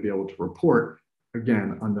that you're going to be able to report,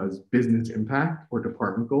 again, on those business impact or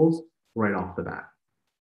department goals right off the bat.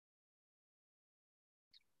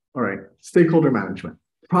 All right, stakeholder management.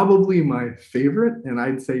 Probably my favorite, and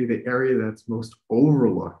I'd say the area that's most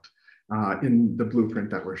overlooked in the blueprint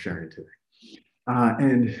that we're sharing today.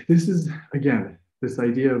 And this is, again, this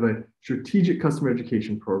idea of a strategic customer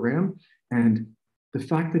education program and the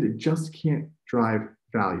fact that it just can't drive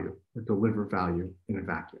value or deliver value in a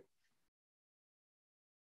vacuum.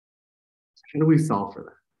 So how do we solve for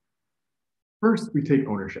that? First, we take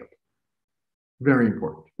ownership. Very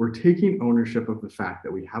important. We're taking ownership of the fact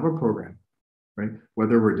that we have a program, right?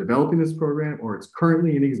 Whether we're developing this program or it's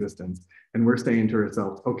currently in existence, and we're saying to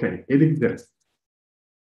ourselves, okay, it exists.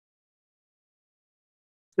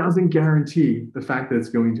 Doesn't guarantee the fact that it's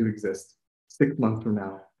going to exist 6 months from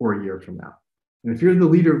now or a year from now. And if you're the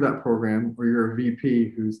leader of that program or you're a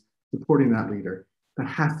VP who's supporting that leader, that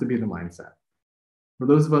has to be the mindset. For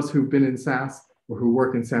those of us who've been in SaaS or who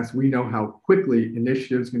work in SaaS, we know how quickly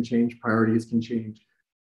initiatives can change, priorities can change,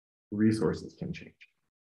 resources can change.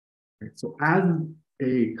 Right? So as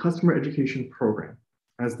a customer education program,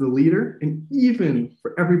 as the leader, and even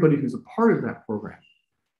for everybody who's a part of that program,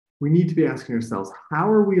 we need to be asking ourselves, how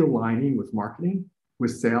are we aligning with marketing,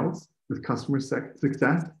 with sales, with customer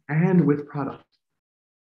success, and with product?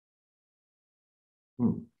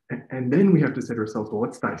 And then we have to say to ourselves, well,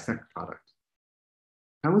 let's dissect product.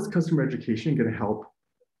 How is customer education going to help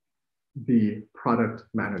the product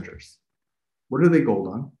managers? What are they gold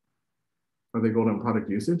on? Are they gold on product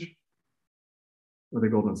usage? Are they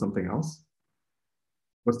gold on something else?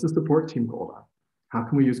 What's the support team gold on? How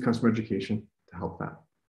can we use customer education to help that?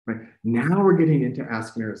 Right? Now we're getting into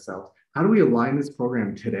asking ourselves, how do we align this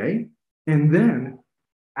program today? And then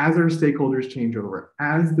as our stakeholders change over,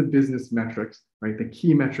 as the business metrics, right, the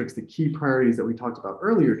key metrics, the key priorities that we talked about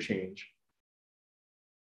earlier change,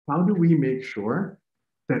 how do we make sure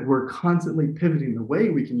that we're constantly pivoting the way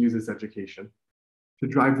we can use this education to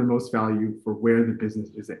drive the most value for where the business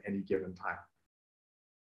is at any given time?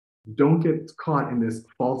 Don't get caught in this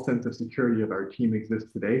false sense of security of our team exists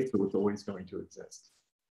today, so it's always going to exist.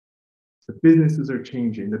 The businesses are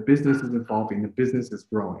changing, the business is evolving, the business is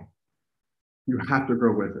growing. You have to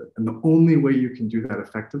grow with it. And the only way you can do that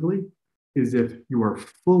effectively is if you are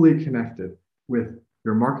fully connected with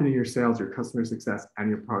your marketing, your sales, your customer success, and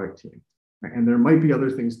your product team. And there might be other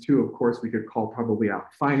things too. Of course, we could call probably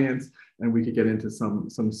out finance, and we could get into some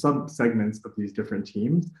sub-segments of these different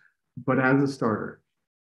teams. But as a starter,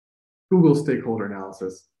 Google stakeholder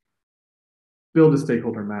analysis, build a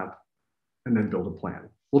stakeholder map, and then build a plan.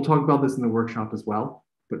 We'll talk about this in the workshop as well,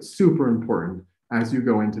 but super important as you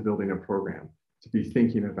go into building a program to be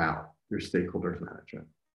thinking about your stakeholders management.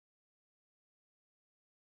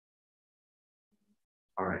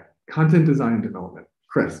 All right, content design and development.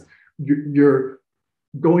 Chris, you're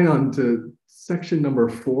going on to section number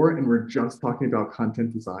 4, and we're just talking about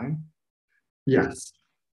content design. Yes.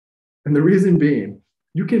 And the reason being,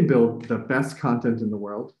 you can build the best content in the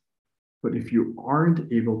world, but if you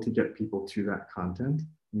aren't able to get people to that content,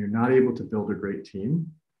 and you're not able to build a great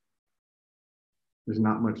team, there's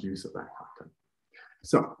not much use of that content.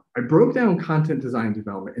 So I broke down content design and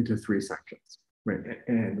development into 3 sections, right?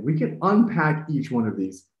 And we can unpack each one of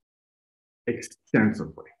these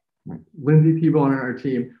extensively. Right? Lindsay Peeble on our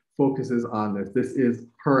team focuses on this. This is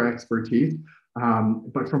her expertise.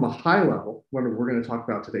 But from a high level, what we're going to talk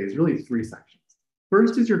about today is really 3 sections.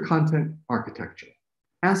 First is your content architecture.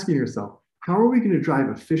 Asking yourself, how are we going to drive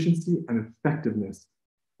efficiency and effectiveness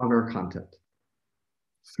of our content?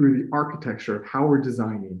 Through the architecture of how we're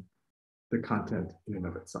designing the content in and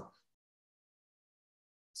of itself.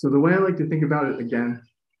 So the way I like to think about it, again,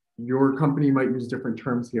 your company might use different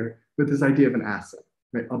terms here, but this idea of an asset,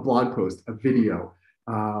 right? A blog post, a video,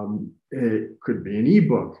 it could be an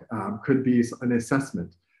ebook, could be an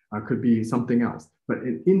assessment, could be something else, but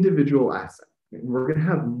an individual asset. And we're going to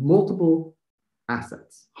have multiple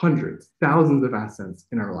assets, hundreds, thousands of assets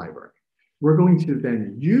in our library. We're going to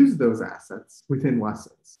then use those assets within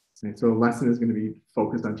lessons. And so a lesson is going to be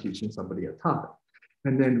focused on teaching somebody a topic.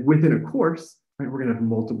 And then within a course, right, we're going to have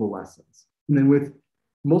multiple lessons. And then with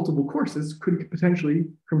multiple courses could potentially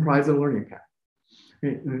comprise a learning path.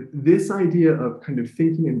 Right? This idea of kind of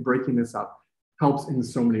thinking and breaking this up helps in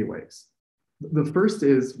so many ways. The first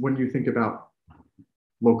is when you think about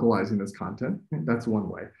localizing this content, that's one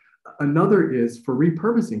way. Another is for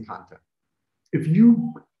repurposing content. If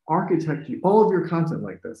you architect all of your content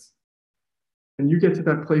like this, and you get to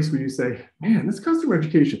that place where you say, man, this customer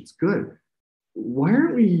education is good. Why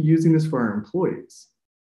aren't we using this for our employees?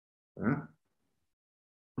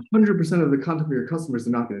 100% of the content for your customers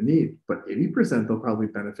are not going to need, but 80% they'll probably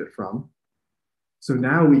benefit from. So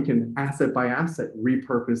now we can asset by asset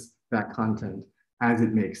repurpose that content as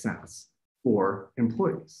it makes sense for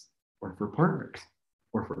employees or for partners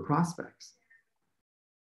or for prospects.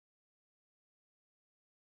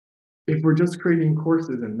 If we're just creating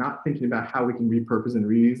courses and not thinking about how we can repurpose and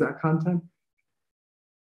reuse that content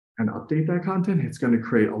and update that content, it's going to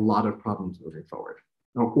create a lot of problems moving forward.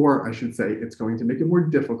 Or I should say, it's going to make it more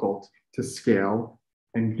difficult to scale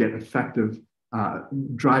and get effective,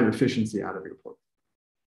 drive efficiency out of your program.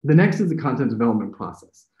 The next is the content development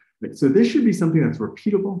process. So this should be something that's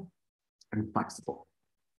repeatable and flexible.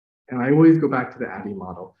 And I always go back to the ADDIE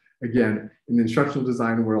model. Again, in the instructional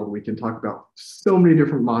design world, we can talk about so many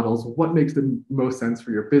different models, what makes the most sense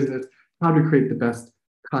for your business, how to create the best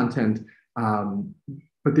content.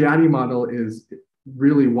 But the ADDIE model is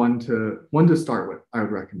really one to start with, I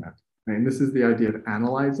would recommend. Right? And this is the idea of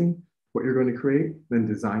analyzing what you're going to create, then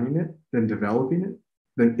designing it, then developing it,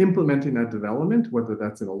 then implementing that development, whether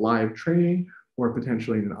that's in a live training or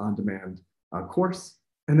potentially in an on-demand course,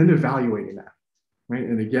 and then evaluating that. Right?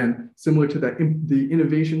 And again, similar to that, the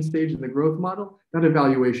innovation stage in the growth model, that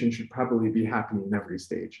evaluation should probably be happening in every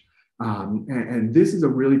stage. And this is a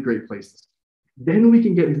really great place. Then we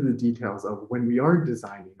can get into the details of when we are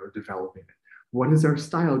designing or developing it. What is our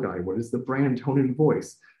style guide? What is the brand tone and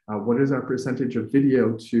voice? What is our percentage of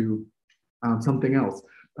video to something else?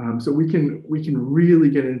 So we can really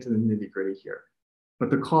get into the nitty-gritty here. But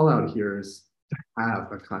the call out here is to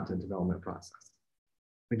have a content development process.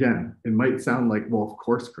 Again, it might sound like, well, of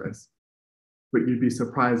course, Chris, but you'd be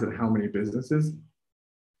surprised at how many businesses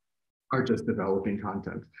are just developing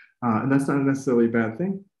content. And that's not necessarily a bad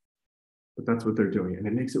thing, but that's what they're doing. And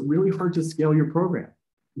it makes it really hard to scale your program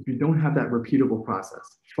if you don't have that repeatable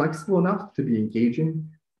process. Flexible enough to be engaging,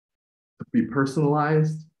 to be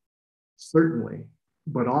personalized, certainly,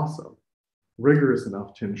 but also rigorous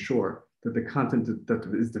enough to ensure that the content that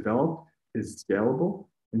is developed is scalable,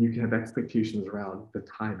 and you can have expectations around the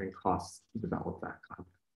time and costs to develop that content.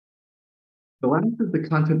 The last is the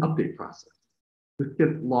content update process. This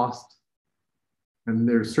gets lost, and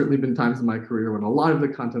there's certainly been times in my career when a lot of the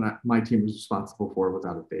content my team was responsible for was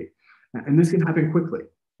out of date. And this can happen quickly.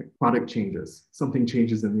 Like product changes, something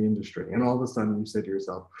changes in the industry, and all of a sudden you say to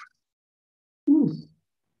yourself,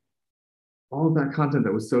 all of that content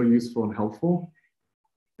that was so useful and helpful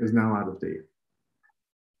is now out of date.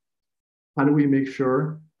 How do we make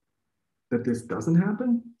sure that this doesn't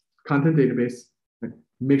happen? Content database. Right?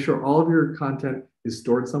 Make sure all of your content is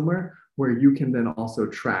stored somewhere where you can then also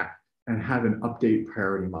track and have an update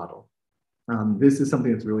priority model. This is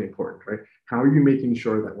something that's really important, right? How are you making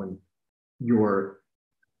sure that when your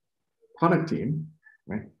product team,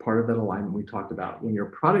 right, part of that alignment we talked about, when your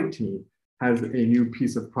product team has a new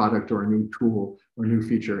piece of product or a new tool or new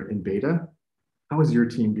feature in beta, how is your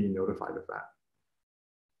team being notified of that?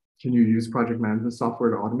 Can you use project management software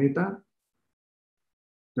to automate that?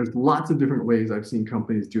 There's lots of different ways I've seen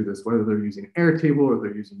companies do this, whether they're using Airtable or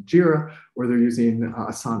they're using Jira or they're using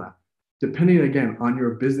Asana. Depending, again, on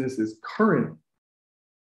your business's current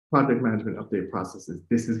project management update processes,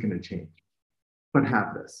 this is going to change. But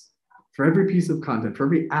have this. For every piece of content, for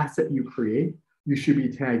every asset you create, you should be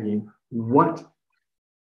tagging what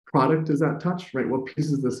product does that touch, right? What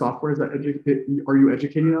pieces of the software is that are you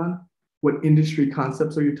educating on? What industry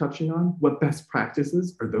concepts are you touching on? What best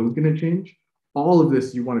practices are those going to change? All of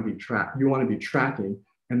this you want to be tracking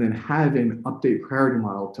and then have an update priority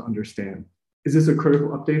model to understand. Is this a critical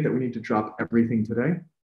update that we need to drop everything today?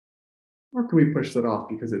 Or can we push that off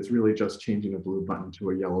because it's really just changing a blue button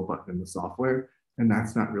to a yellow button in the software, and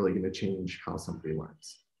that's not really going to change how somebody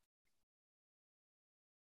learns.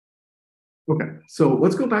 Okay, so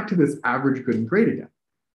let's go back to this average, good, and great again.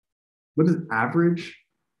 What does average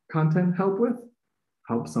content help with?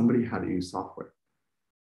 Help somebody how to use software.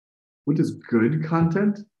 What does good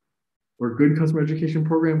content or good customer education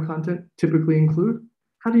program content typically include?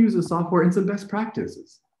 How to use the software and some best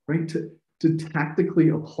practices, right? To tactically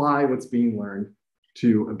apply what's being learned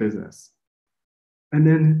to a business. And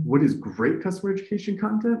then what does great customer education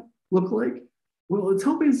content look like? Well, it's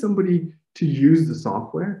helping somebody to use the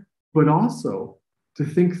software, but also to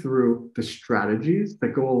think through the strategies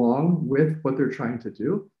that go along with what they're trying to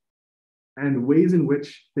do and ways in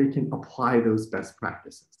which they can apply those best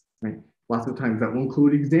practices, right? Lots of times that will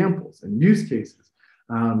include examples and use cases,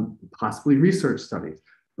 possibly research studies.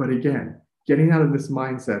 But again, getting out of this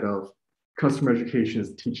mindset of customer education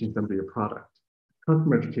is teaching somebody a product.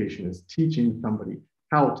 Customer education is teaching somebody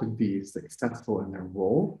how to be successful in their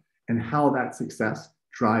role and how that success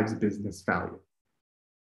drives business value.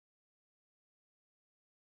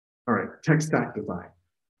 All right, tech stack design.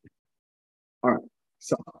 All right,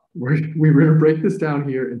 so we're going to break this down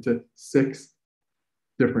here into 6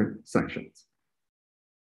 different sections.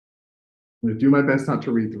 I'm going to do my best not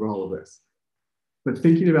to read through all of this. But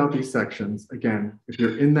thinking about these sections, again, if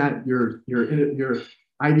you're in that, you're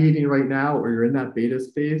ideating right now, or you're in that beta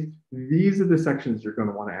phase, these are the sections you're going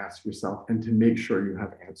to want to ask yourself and to make sure you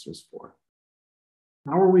have answers for.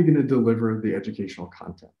 How are we going to deliver the educational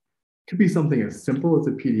content? It could be something as simple as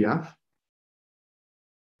a PDF,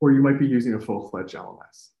 or you might be using a full-fledged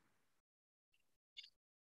LMS.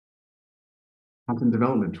 Content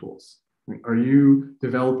development tools. Are you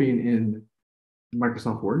developing in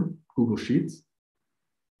Microsoft Word, Google Sheets?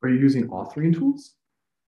 Are you using authoring tools?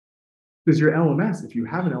 Does your LMS, if you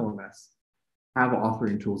have an LMS, have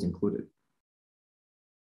authoring tools included?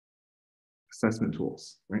 Assessment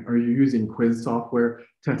tools, right? Are you using quiz software,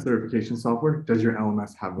 test certification software? Does your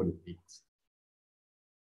LMS have what it needs?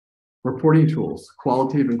 Reporting tools,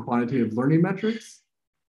 qualitative and quantitative learning metrics.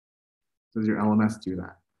 Does your LMS do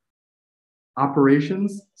that?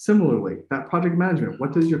 Operations, similarly, that project management,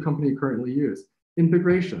 what does your company currently use?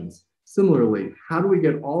 Integrations, similarly, how do we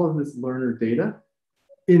get all of this learner data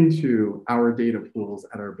into our data pools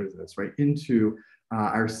at our business, right? Into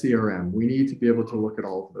our CRM. We need to be able to look at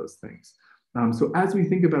all of those things. So as we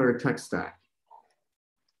think about our tech stack,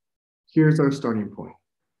 here's our starting point.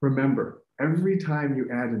 Remember, every time you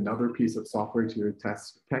add another piece of software to your tech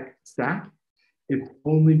stack, it's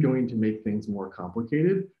only going to make things more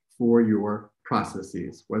complicated for your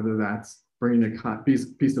processes, whether that's bringing a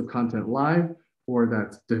piece of content live or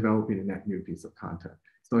that's developing a net new piece of content.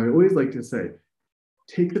 So I always like to say,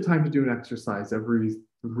 take the time to do an exercise every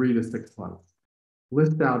 3 to 6 months.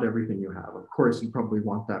 List out everything you have. Of course, you probably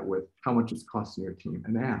want that with how much it's costing your team,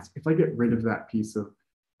 and ask, if I get rid of that piece of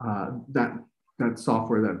that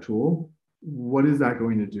software, that tool, what is that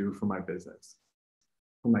going to do for my business,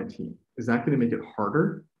 for my team? Is that going to make it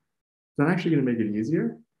harder? Is that actually going to make it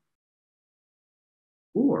easier?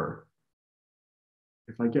 Or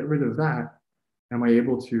if I get rid of that, am I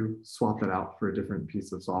able to swap that out for a different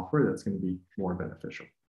piece of software that's going to be more beneficial?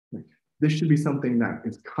 This should be something that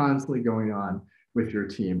is constantly going on with your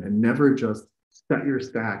team, and never just set your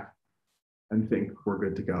stack and think we're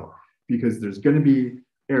good to go, because there's going to be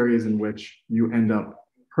areas in which you end up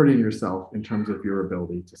hurting yourself in terms of your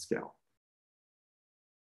ability to scale.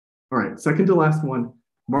 All right, second to last one,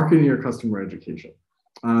 marketing your customer education.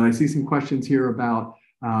 I see some questions here about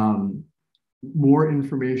more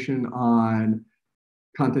information on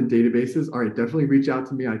content databases. All right, definitely reach out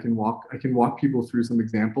to me. I can walk people through some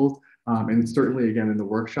examples. And certainly, again, in the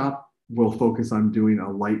workshop, we'll focus on doing a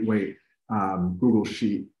lightweight Google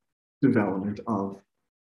Sheet development of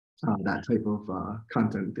that type of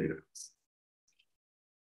content database.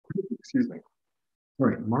 Excuse me. All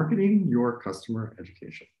right, marketing your customer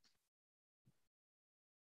education.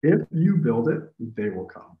 If you build it, they will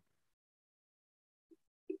come.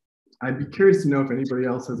 I'd be curious to know if anybody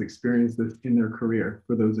else has experienced this in their career,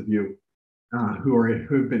 for those of you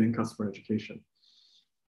who have been in customer education.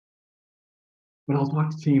 But I'll talk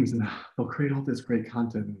to teams and they'll create all this great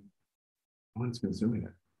content and no one's consuming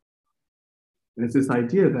it. And it's this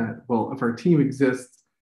idea that, well, if our team exists,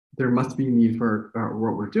 there must be a need for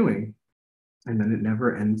what we're doing, and then it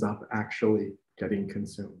never ends up actually getting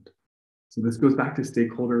consumed. So this goes back to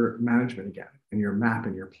stakeholder management again, and your map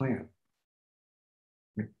and your plan.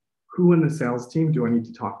 Who in the sales team do I need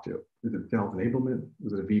to talk to? Is it sales enablement?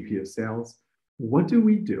 Is it a VP of sales? What do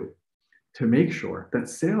we do to make sure that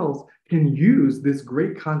sales can use this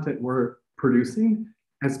great content we're producing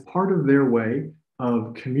as part of their way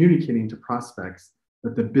of communicating to prospects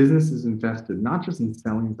that the business is invested not just in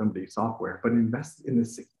selling somebody software, but invest in the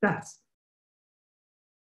success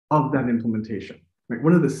of that implementation? Right?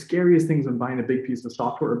 One of the scariest things when buying a big piece of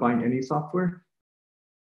software or buying any software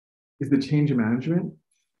is the change management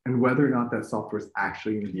and whether or not that software is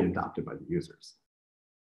actually going to be adopted by the users.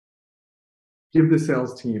 Give the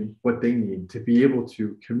sales team what they need to be able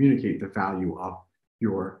to communicate the value of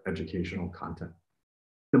your educational content.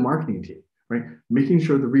 The marketing team, right? Making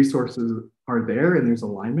sure the resources are there and there's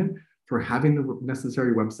alignment for having the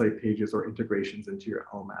necessary website pages or integrations into your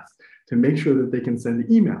LMS to make sure that they can send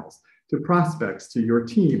emails to prospects, to your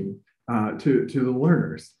team, to the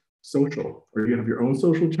learners. Social, or you have your own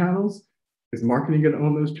social channels. Is marketing going to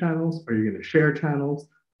own those channels? Are you going to share channels,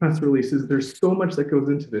 press releases? There's so much that goes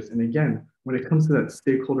into this. And again, when it comes to that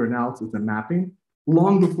stakeholder analysis and mapping,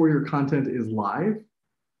 long before your content is live,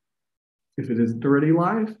 if it isn't already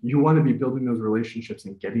live, you want to be building those relationships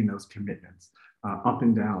and getting those commitments up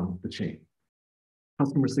and down the chain.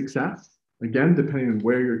 Customer success, again, depending on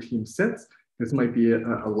where your team sits, this might be a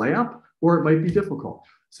layup or it might be difficult.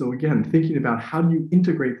 So again, thinking about how do you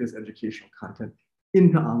integrate this educational content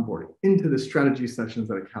into onboarding, into the strategy sessions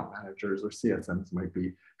that account managers or CSMs might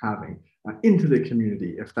be having, into the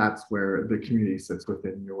community, if that's where the community sits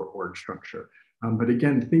within your org structure. But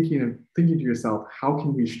again, thinking to yourself, how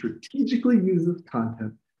can we strategically use this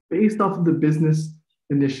content based off of the business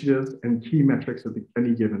initiatives and key metrics at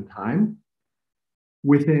any given time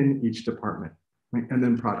within each department, right? And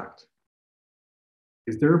then product.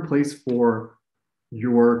 Is there a place for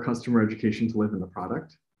your customer education to live in the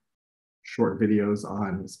product? Short videos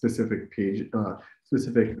on specific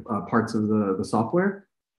parts of the software,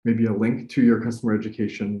 maybe a link to your customer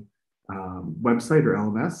education website or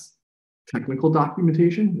LMS. Technical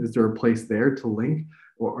documentation, is there a place there to link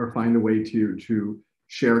or find a way to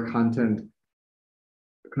share content,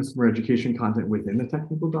 customer education content within the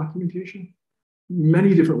technical documentation?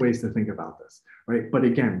 Many different ways to think about this, right? But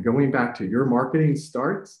again, going back to your marketing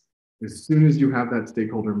starts as soon as you have that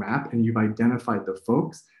stakeholder map and you've identified the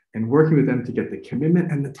folks and working with them to get the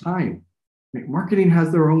commitment and the time. Marketing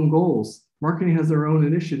has their own goals. Marketing has their own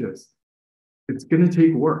initiatives. It's going to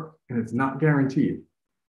take work and it's not guaranteed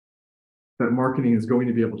that marketing is going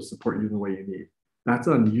to be able to support you in the way you need. That's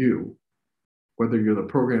on you, whether you're the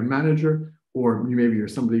program manager or maybe you're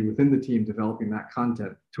somebody within the team developing that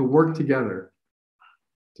content, to work together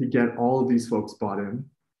to get all of these folks bought in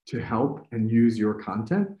to help and use your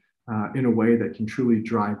content in a way that can truly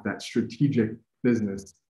drive that strategic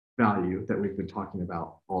business value that we've been talking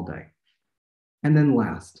about all day. And then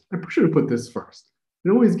last, I should have put this first. It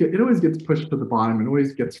always gets pushed to the bottom and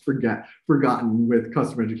always gets forgotten with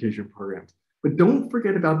customer education programs. But don't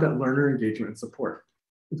forget about that learner engagement and support.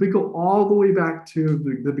 If we go all the way back to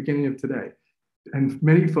the beginning of today, and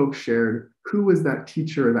many folks shared who was that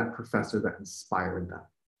teacher or that professor that inspired them,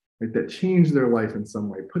 right? That changed their life in some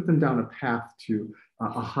way, put them down a path to a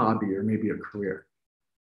hobby or maybe a career.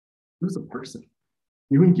 It was a person.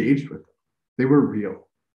 You engaged with them. They were real.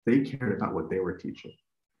 They cared about what they were teaching.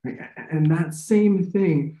 And that same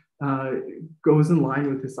thing goes in line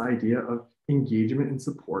with this idea of engagement and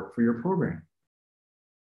support for your program.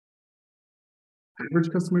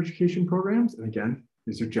 Average customer education programs, and again,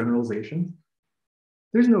 these are generalizations.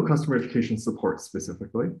 There's no customer education support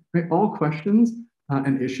specifically. Right? All questions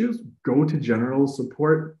and issues go to general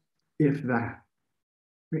support, if that.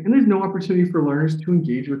 right? And there's no opportunity for learners to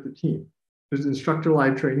engage with the team. There's instructor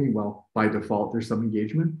live training. Well, by default, there's some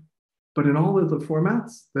engagement. But in all of the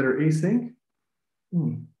formats that are async,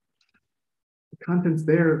 the content's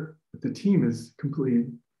there, but the team is completely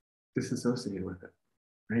disassociated with it,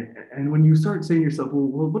 right? And when you start saying to yourself,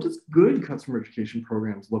 well, what does good customer education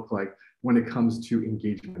programs look like when it comes to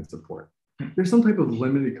engagement support? There's some type of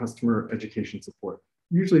limited customer education support,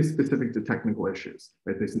 usually specific to technical issues,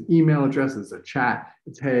 right? There's an email address, there's a chat,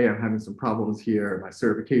 it's, hey, I'm having some problems here, my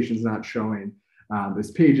certification's not showing,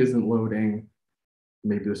 this page isn't loading,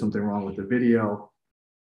 maybe there's something wrong with the video.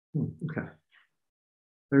 Okay,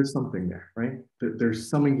 there's something there, right? There's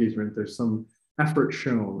some engagement, there's some effort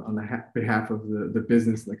shown on the behalf of the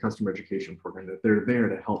business and the customer education program, that they're there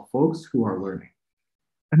to help folks who are learning.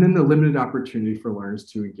 And then the limited opportunity for learners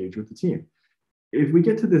to engage with the team. If we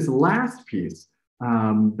get to this last piece,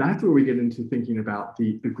 that's where we get into thinking about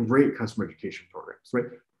the great customer education programs, right?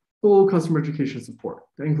 Full customer education support.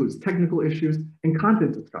 That includes technical issues and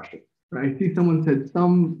content discussion, right? I see someone said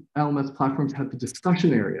some LMS platforms have the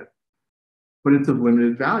discussion area, but it's of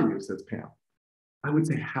limited value, says Pam. I would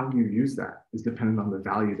say how you use that is dependent on the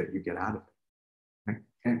value that you get out of it.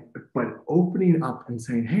 Right? But opening up and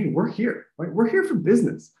saying, hey, we're here, right? We're here for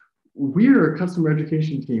business. We're a customer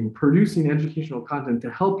education team producing educational content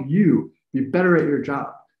to help you be better at your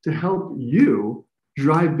job, to help you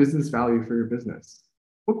drive business value for your business.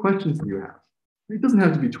 What questions do you have? It doesn't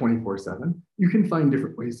have to be 24/7. You can find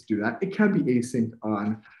different ways to do that. It can be async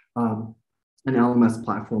on an LMS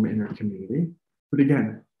platform in your community. But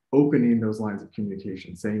again, opening those lines of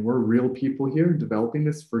communication, saying we're real people here developing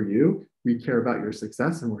this for you. We care about your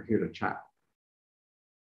success and we're here to chat.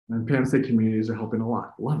 And Pam said communities are helping a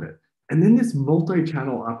lot. Love it. And then this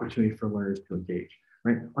multi-channel opportunity for learners to engage,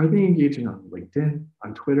 right? Are they engaging on LinkedIn,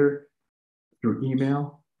 on Twitter, through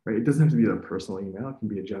email, right? It doesn't have to be a personal email. It can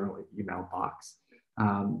be a general email box.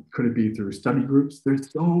 Could it be through study groups?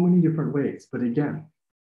 There's so many different ways. But again,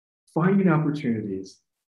 finding opportunities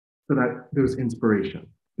for those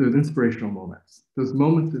inspirational moments, those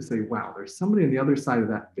moments to say, wow, there's somebody on the other side of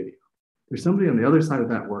that video. There's somebody on the other side of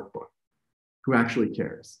that workbook who actually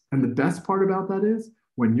cares. And the best part about that is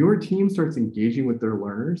when your team starts engaging with their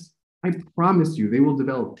learners, I promise you, they will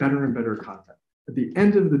develop better and better content. At the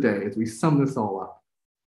end of the day, as we sum this all up,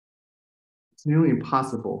 it's nearly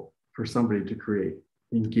impossible for somebody to create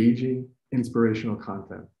engaging, inspirational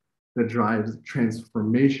content that drives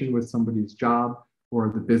transformation with somebody's job or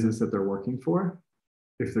the business that they're working for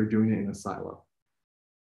if they're doing it in a silo.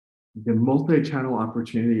 The multi-channel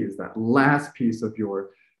opportunity is that last piece of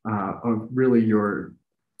your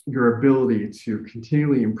ability to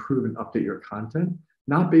continually improve and update your content,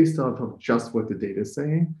 not based off of just what the data is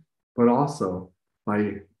saying, but also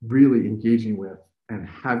by really engaging with and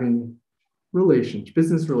having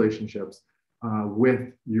business relationships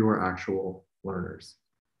with your actual learners.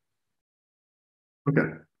 Okay.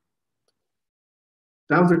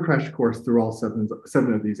 That was a crash course through all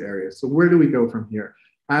seven of these areas. So where do we go from here?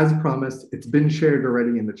 As promised, it's been shared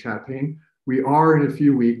already in the chat pane. We are in a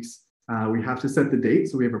few weeks. We have to set the date,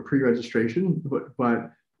 so we have a pre-registration, but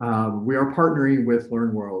we are partnering with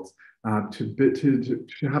LearnWorlds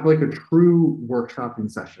to have like a true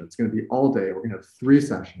workshopping session. It's going to be all day. We're going to have 3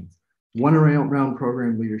 sessions, one around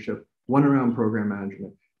program leadership, one around program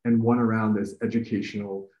management, and one around this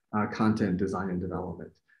educational content design and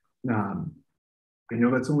development. I know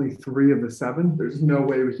that's only 3 of the 7. There's no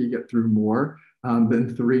way we could get through more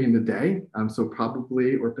than 3 in a day. So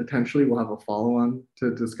probably or potentially we'll have a follow-on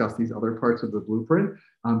to discuss these other parts of the blueprint.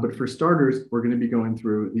 But for starters, we're going to be going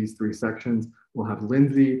through these 3 sections. We'll have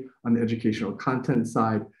Lindsay on the educational content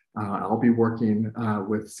side. I'll be working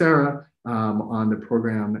with Sarah on the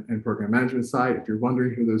program and program management side. If you're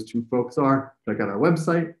wondering who those 2 folks are, check out our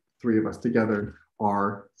website. 3 of us together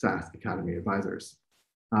are SaaS Academy Advisors.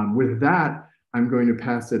 With that, I'm going to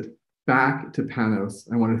pass it back to Panos.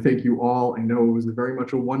 I want to thank you all. I know it was very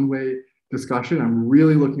much a one-way discussion. I'm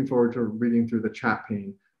really looking forward to reading through the chat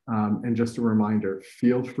pane. And just a reminder,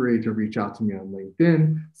 feel free to reach out to me on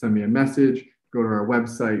LinkedIn, send me a message, go to our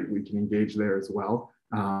website. We can engage there as well.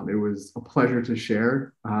 It was a pleasure to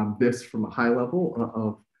share this from a high level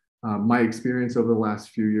of my experience over the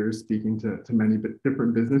last few years, speaking to many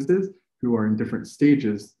different businesses who are in different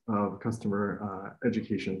stages of customer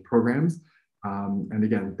education programs. And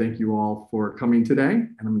again, thank you all for coming today.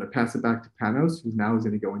 And I'm going to pass it back to Panos, who now is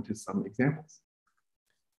going to go into some examples.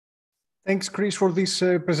 Thanks, Chris, for this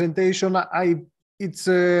presentation. I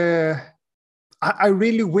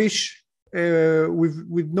really wish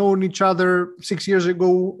we've known each other 6 years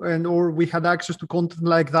ago, or we had access to content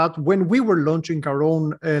like that when we were launching our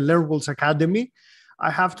own LearnWorlds Academy.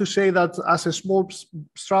 I have to say that as a small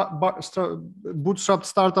bootstrap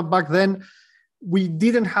startup back then, we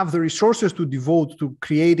didn't have the resources to devote to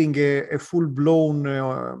creating a full-blown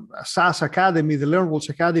SaaS Academy, the LearnWorld's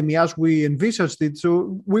Academy, as we envisaged it.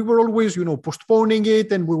 So we were always, postponing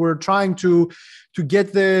it, and we were trying to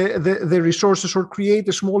get the resources or create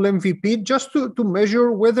a small MVP just to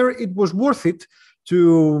measure whether it was worth it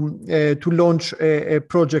to launch a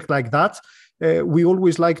project like that. We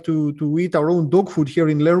always like to eat our own dog food here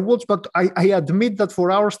in LearnWorlds, but I admit that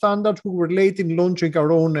for our standards, we were late in launching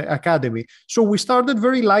our own academy. So we started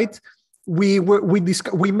very light. We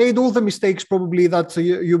made all the mistakes probably that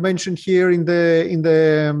you mentioned here in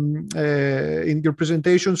your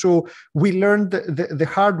presentation. So we learned the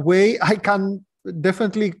hard way. I can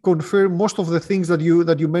definitely confirm most of the things that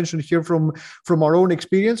you mentioned here from our own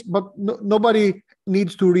experience, but nobody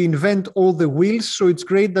needs to reinvent all the wheels. So it's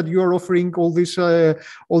great that you are offering all this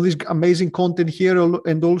amazing content here,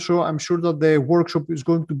 and also I'm sure that the workshop is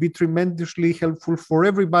going to be tremendously helpful for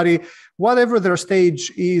everybody, whatever their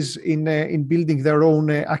stage is in building their own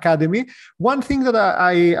academy. One thing that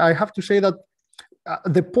I have to say that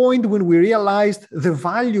the point when we realized the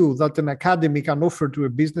value that an academy can offer to a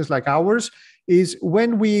business like ours is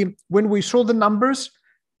when we saw the numbers,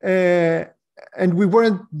 and we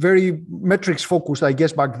weren't very metrics focused, I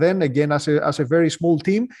guess, back then, again, as a very small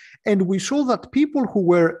team. And we saw that people who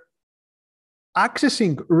were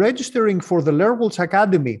registering for the LearnWorlds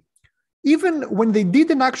Academy, even when they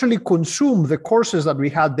didn't actually consume the courses that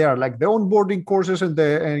we had there, like the onboarding courses and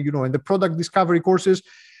the product discovery courses,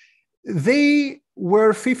 they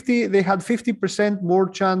had 50% more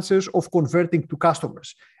chances of converting to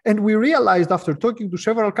customers. And we realized after talking to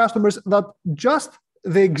several customers that just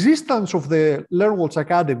the existence of the LearnWorlds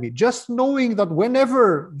Academy, just knowing that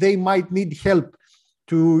whenever they might need help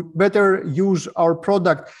to better use our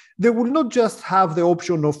product, they will not just have the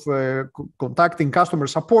option of contacting customer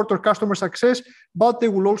support or customer success, but they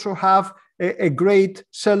will also have a great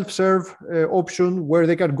self-serve option where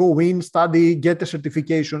they can go in, study, get a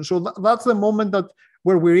certification. So that's the moment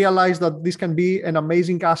where we realize that this can be an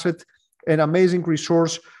amazing asset, an amazing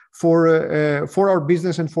resource for our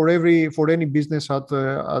business and for any business at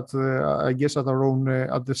our own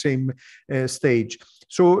at the same stage.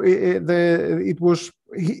 So it was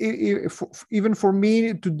even for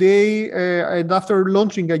me today, and after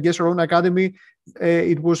launching, I guess, our own academy,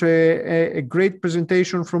 it was a great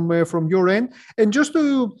presentation from your end. And just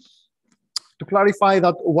to clarify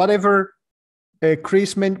that whatever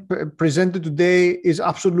Chris presented today is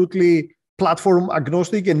absolutely platform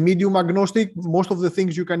agnostic and medium agnostic. Most of the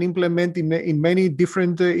things you can implement in many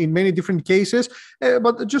different cases.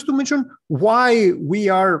 But just to mention why we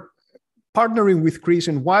are partnering with Chris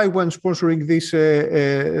and why when sponsoring this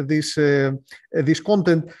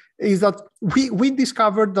content is that we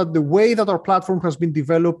discovered that the way that our platform has been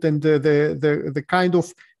developed and the kind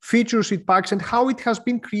of features it packs and how it has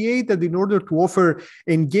been created in order to offer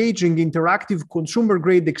engaging, interactive,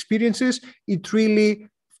 consumer-grade experiences, it really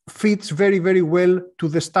fits very, very well to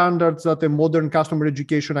the standards that a modern customer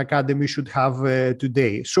education academy should have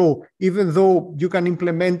today. So even though you can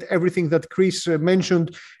implement everything that Chris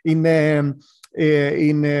mentioned in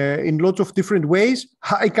lots of different ways,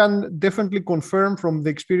 I can definitely confirm from the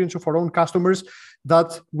experience of our own customers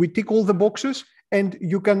that we tick all the boxes, and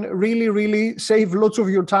you can really, really save lots of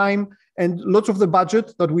your time and lots of the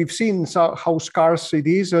budget that we've seen how scarce it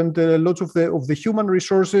is, and lots of the human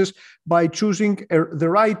resources by choosing the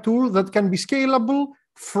right tool that can be scalable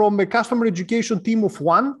from a customer education team of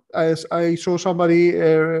one, as I saw somebody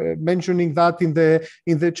mentioning that in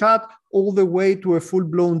the chat, all the way to a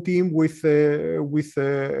full-blown team with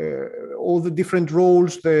all the different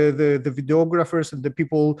roles, the videographers and the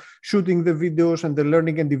people shooting the videos and the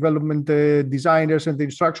learning and development designers and the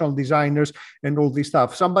instructional designers and all this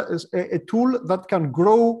stuff. A tool that can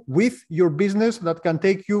grow with your business, that can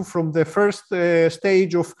take you from the first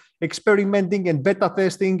stage of experimenting and beta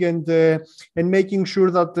testing and making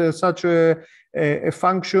sure that such a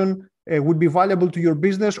function would be valuable to your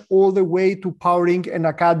business, all the way to powering an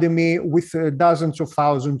academy with dozens of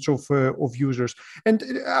thousands of users. And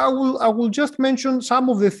I will just mention some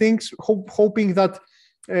of the things, hoping that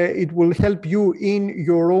it will help you in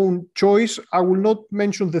your own choice. I will not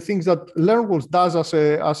mention the things that LearnWorlds does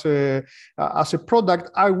as a product.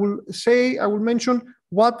 I will mention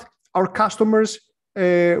what our customers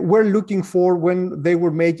were looking for when they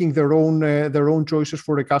were making their own choices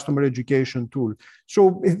for a customer education tool.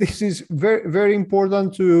 So this is very, very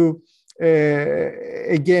important to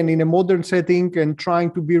again, in a modern setting and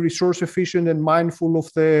trying to be resource efficient and mindful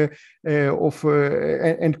of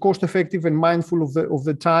and cost effective and mindful of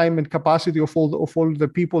the time and capacity of all the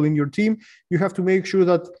people in your team, you have to make sure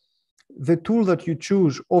that the tool that you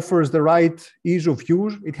choose offers the right ease of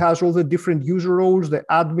use. It has all the different user roles, the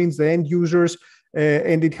admins, the end users,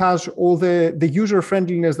 and it has all the user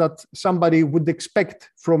friendliness that somebody would expect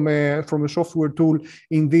from a software tool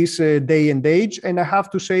in this day and age. And I have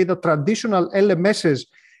to say that traditional LMSs,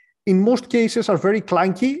 in most cases, are very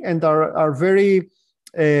clunky and are very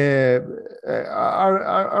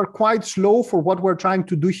are quite slow for what we're trying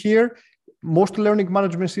to do here. Most learning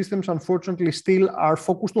management systems, unfortunately, still are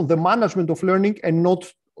focused on the management of learning and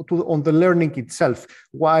not on the learning itself.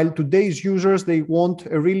 While today's users, they want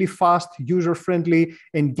a really fast, user-friendly,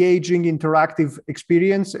 engaging, interactive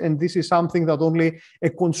experience. And this is something that only a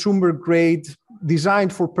consumer-grade,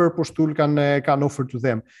 designed for purpose tool can offer to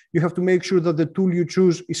them. You have to make sure that the tool you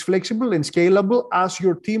choose is flexible and scalable as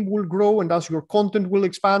your team will grow and as your content will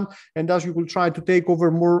expand and as you will try to take over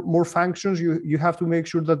more functions. You have to make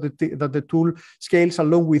sure that the tool scales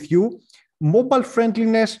along with you. Mobile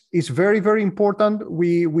friendliness is very, very important.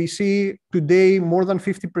 We see today more than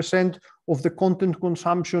 50% of the content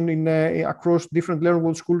consumption across different learning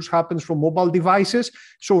world schools happens from mobile devices.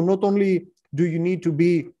 So not only do you need to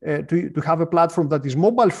be to have a platform that is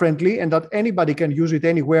mobile friendly and that anybody can use it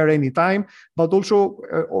anywhere, anytime, but also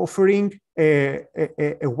offering a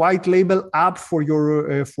white label app for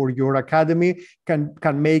your academy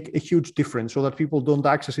can make a huge difference, so that people don't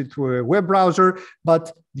access it through a web browser,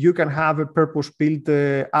 but you can have a purpose-built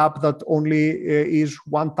app that only is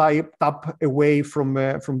one tap away from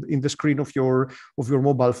in the screen of your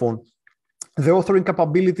mobile phone. The authoring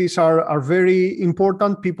capabilities are very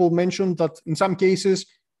important. People mentioned that in some cases,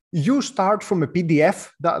 you start from a PDF.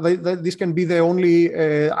 That this can be the only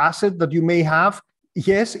asset that you may have.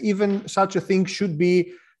 Yes, even such a thing should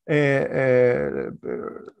be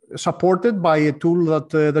supported by a tool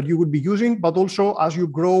that you would be using, but also as you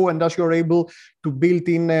grow and as you're able to build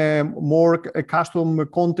in more custom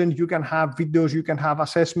content, you can have videos, you can have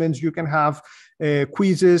assessments, you can have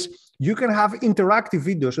quizzes, you can have interactive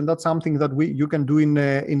videos, and that's something that you can do in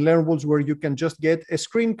LearnWorlds, where you can just get a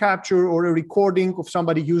screen capture or a recording of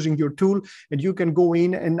somebody using your tool, and you can go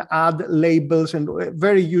in and add labels and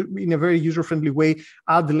in a very user-friendly way,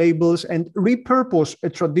 add labels and repurpose a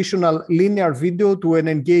traditional linear video to an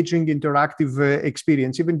engaging interactive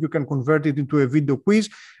experience. Even you can convert it into a video quiz.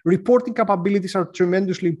 Reporting capabilities are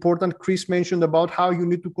tremendously important. Chris mentioned about how you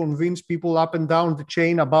need to convince people up and down the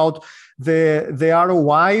chain about the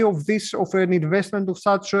ROI of an investment of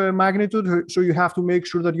such magnitude. So you have to make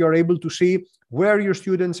sure that you are able to see where your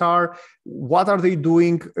students are, what are they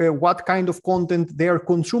doing, what kind of content they are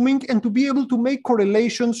consuming, and to be able to make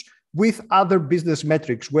correlations with other business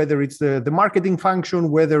metrics, whether it's the marketing function,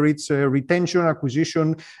 whether it's retention,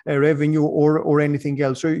 acquisition, revenue, or anything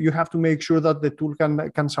else. So you have to make sure that the tool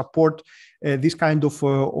can support this kind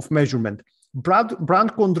of measurement.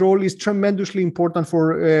 Brand control is tremendously important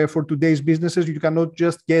for today's businesses. You cannot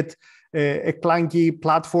just get a clunky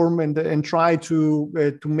platform and try to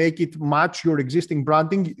make it match your existing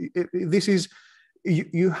branding.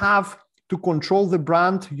 You have to control the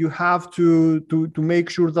brand. You have to make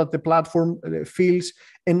sure that the platform feels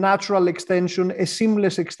a natural extension, a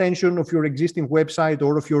seamless extension of your existing website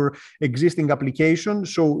or of your existing application.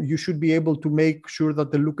 So you should be able to make sure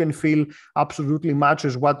that the look and feel absolutely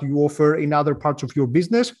matches what you offer in other parts of your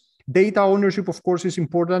business. Data ownership, of course, is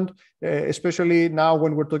important, especially now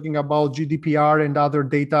when we're talking about GDPR and other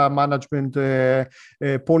data management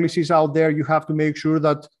policies out there. You have to make sure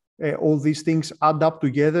that all these things add up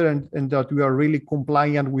together and that we are really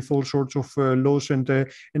compliant with all sorts of laws and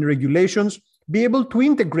regulations. Be able to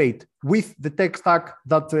integrate with the tech stack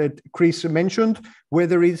that Chris mentioned,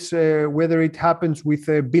 whether it happens with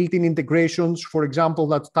built-in integrations, for example,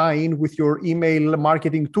 that tie in with your email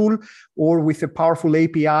marketing tool, or with a powerful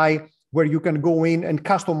API where you can go in and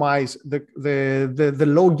customize the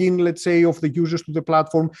login, let's say, of the users to the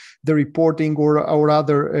platform, the reporting or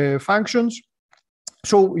other functions.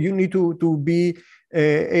 So you need to be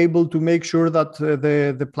able to make sure that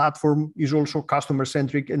the platform is also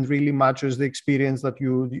customer-centric and really matches the experience that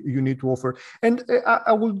you need to offer. And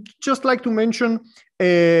I would just like to mention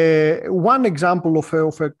one example of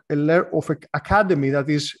an academy that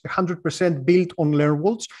is 100% built on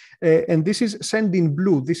LearnWorlds, and this is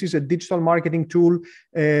Sendinblue. This is a digital marketing tool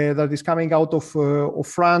that is coming out of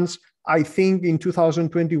France. I think in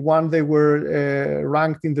 2021 they were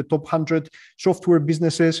ranked in the top 100 software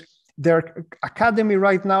businesses. their academy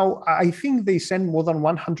right now, I think they send more than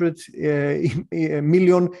 100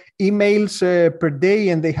 million emails per day,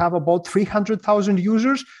 and they have about 300,000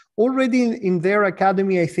 users. Already in their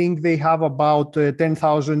academy, I think they have about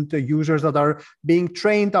 10,000 users that are being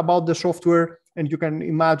trained about the software. And you can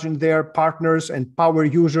imagine their partners and power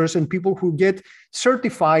users and people who get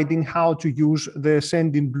certified in how to use the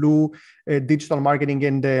Sendinblue digital marketing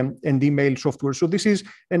and email software. So this is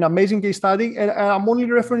an amazing case study. And I'm only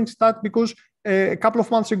referencing that because a couple of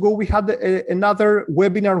months ago, we had another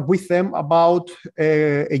webinar with them about,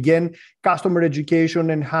 again, customer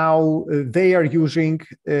education and how they are using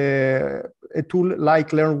a tool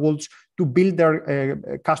like LearnWorlds to build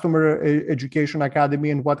their customer education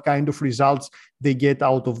academy and what kind of results they get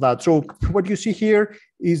out of that. So what you see here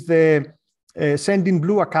is the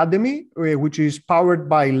Sendinblue Academy, which is powered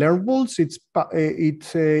by LearnWorlds.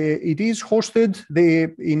 It is hosted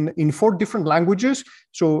in 4 different languages.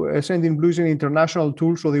 So Sendinblue is an international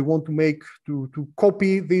tool, so they want to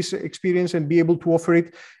copy this experience and be able to offer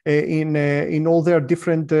it in all their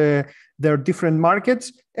different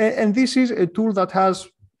markets. And this is a tool that has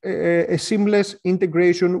a seamless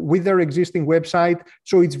integration with their existing website.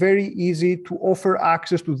 So it's very easy to offer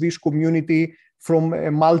access to this community from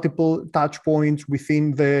multiple touch points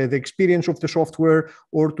within the experience of the software,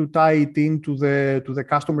 or to tie it into the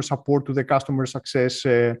customer support, to the customer success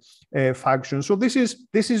function. So this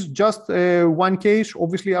is just one case.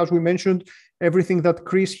 Obviously, as we mentioned, everything that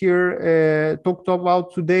Chris here talked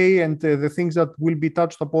about today and the things that will be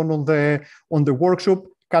touched upon on the workshop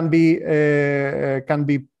can be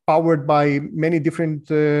powered by many different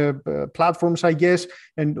platforms, I guess,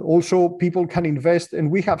 and also people can invest, and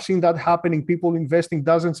we have seen that happening. People investing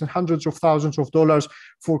dozens and hundreds of thousands of dollars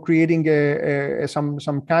for creating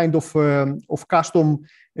some kind of custom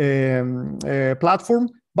platform.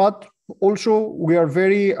 But also, we are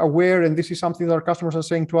very aware, and this is something that our customers are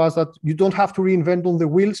saying to us, that you don't have to reinvent on the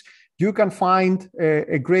wheels. You can find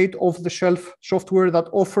a great off-the-shelf software that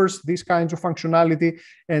offers these kinds of functionality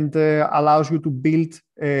and allows you to build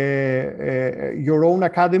your own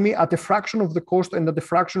academy at a fraction of the cost and at a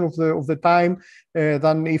fraction of the time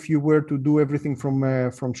than if you were to do everything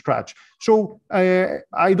from scratch. So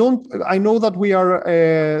I know that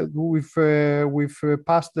we've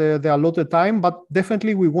passed the allotted time, but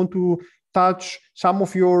definitely we want to touch some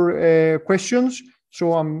of your questions.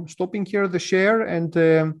 So I'm stopping here the share,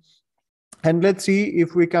 and let's see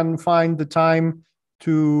if we can find the time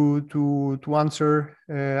to answer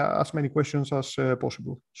as many questions as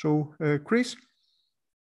possible. So, Chris?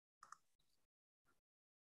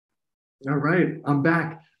 All right, I'm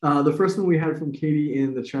back. The first one we had from Katie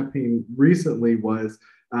in the chat pane recently was,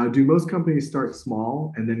 do most companies start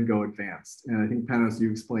small and then go advanced? And I think, Panos, you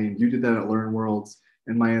explained, you did that at LearnWorlds,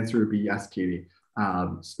 and my answer would be yes, Katie.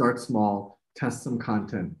 Start small, test some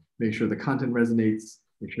content, make sure the content resonates,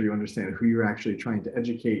 make sure you understand who you're actually trying to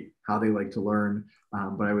educate, how they like to learn.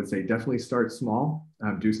 But I would say definitely start small,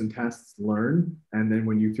 do some tests, learn. And then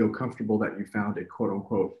when you feel comfortable that you found a quote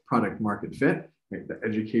unquote product market fit, right, the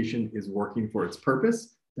education is working for its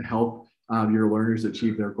purpose to help your learners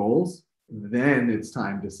achieve their goals, then it's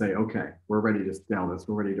time to say, okay, we're ready to scale this.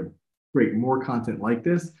 We're ready to create more content like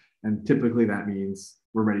this. And typically that means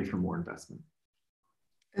we're ready for more investment.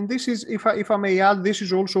 And this is, if I may add, this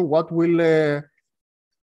is also what will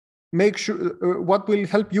make sure what will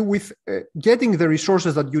help you with getting the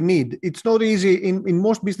resources that you need. It's not easy in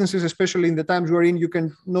most businesses, especially in the times we're in. You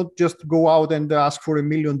can not just go out and ask for $1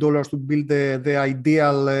 million to build the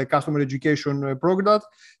ideal customer education product.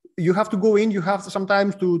 You have to go in. You have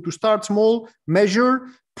sometimes to start small, measure,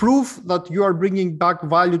 prove that you are bringing back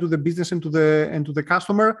value to the business and to the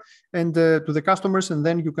customer and to the customers, and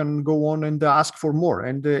then you can go on and ask for more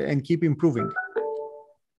and keep improving.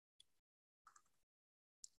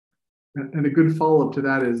 And a good follow-up to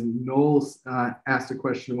that is Noel asked a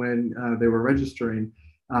question when they were registering,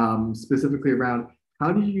 specifically around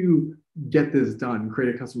how do you get this done,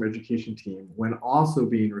 create a customer education team, when also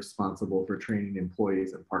being responsible for training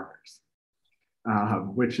employees and partners,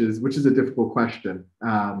 which is a difficult question.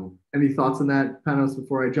 Any thoughts on that, Panos,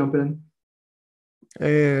 before I jump in?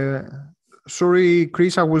 Sorry,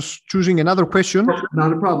 Chris, I was choosing another question.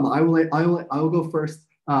 Not a problem. I will go first.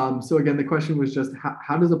 So again, the question was just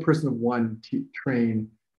how does a person of one train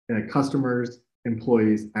customers,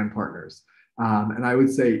 employees, and partners? And I would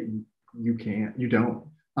say you don't.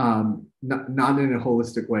 Not in a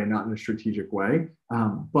holistic way, not in a strategic way,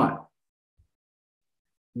 but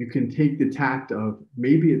you can take the tact of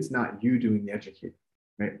maybe it's not you doing the educating,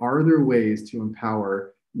 right? Are there ways to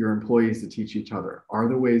empower your employees to teach each other? Are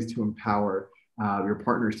there ways to empower your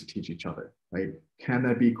partners to teach each other? right? Can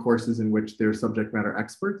that be courses in which they're subject matter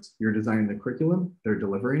experts? You're designing the curriculum, they're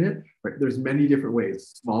delivering it, right? There's many different ways,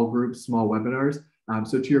 small groups, small webinars.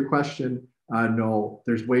 So to your question, Noel,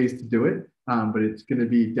 there's ways to do it, but it's going to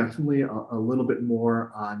be definitely a little bit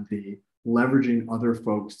more on the leveraging other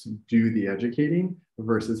folks to do the educating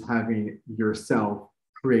versus having yourself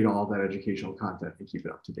create all that educational content and keep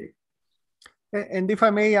it up to date. And if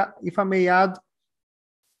I may add,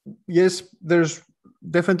 yes, there's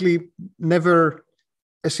definitely never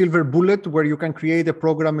a silver bullet where you can create a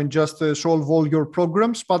program and just solve all your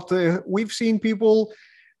programs. But we've seen people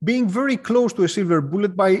being very close to a silver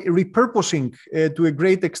bullet by repurposing to a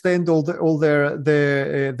great extent all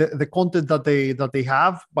the content that they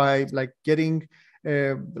have, by like getting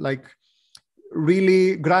like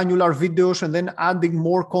really granular videos and then adding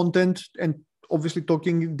more content, and obviously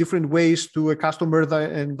talking different ways to a customer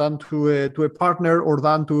and then to a partner or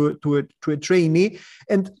then to a trainee.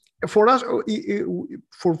 And for us,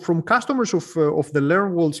 from customers of the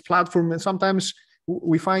LearnWorlds platform, and sometimes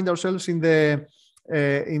we find ourselves in the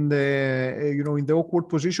awkward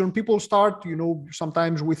position. People start,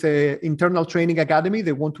 sometimes with a internal training academy.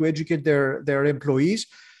 They want to educate their employees.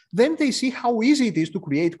 Then they see how easy it is to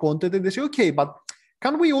create content, and they say, okay, but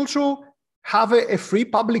can we also have a free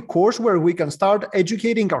public course where we can start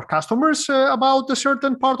educating our customers about a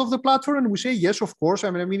certain part of the platform? And we say, yes, of course. I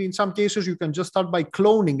mean, in some cases, you can just start by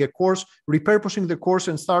cloning a course, repurposing the course,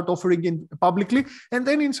 and start offering it publicly. And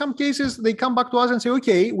then in some cases, they come back to us and say,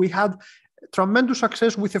 okay, we had tremendous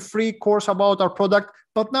success with a free course about our product,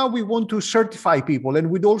 but now we want to certify people, and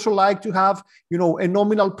we'd also like to have, a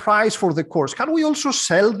nominal price for the course. Can we also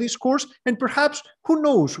sell this course? And perhaps, who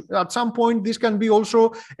knows, at some point this can be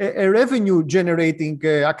also a revenue generating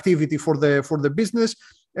activity for the business.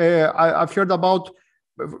 I've heard about,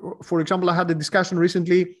 for example, I had a discussion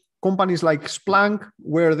recently, companies like Splunk,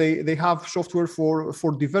 where they have software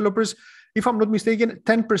for developers. If I'm not mistaken,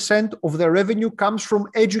 10% of their revenue comes from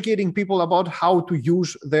educating people about how to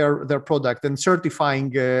use their product and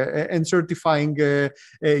certifying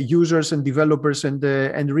users and developers and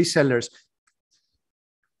resellers.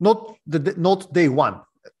 Not day one.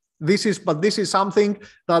 This is something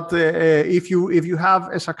that if you have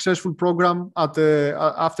a successful program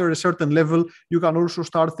after a certain level, you can also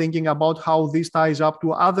start thinking about how this ties up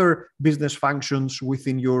to other business functions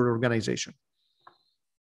within your organization.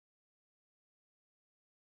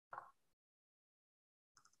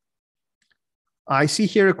 I see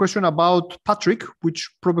here a question about Patrick, which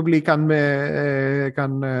probably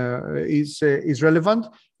is relevant.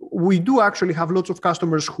 We do actually have lots of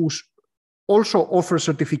customers who also offer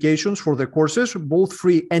certifications for the courses, both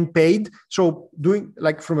free and paid. So doing,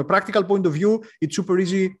 like, from a practical point of view, it's super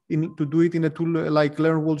easy to do it in a tool like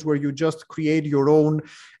LearnWorlds, where you just create your own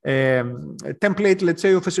template, let's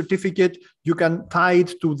say, of a certificate. You can tie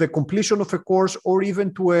it to the completion of a course, or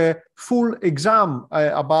even to a full exam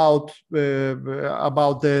about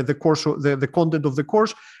the course, the content of the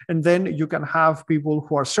course. And then you can have people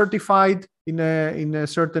who are certified in a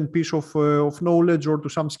certain piece of knowledge or to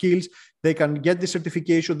some skills. They can get the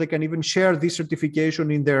certification. They can even share this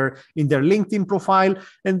certification in their LinkedIn profile.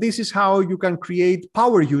 And this is how you can create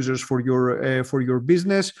power users for your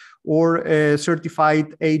business, or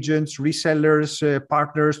certified agents, resellers,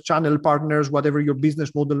 partners, channel partners, whatever your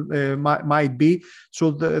business model might be.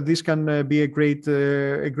 So this can be a great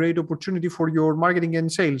opportunity for your marketing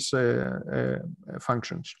and sales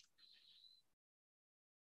functions.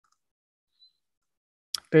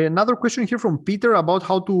 Another question here from Peter about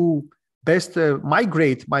how to best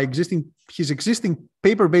migrate his existing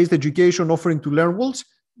paper-based education offering to LearnWorlds.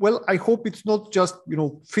 Well, I hope it's not just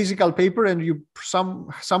physical paper, and you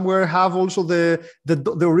somewhere have also the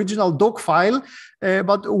original doc file.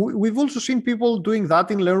 But we've also seen people doing that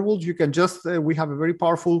in LearnWorlds. You can just we have a very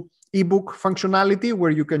powerful ebook functionality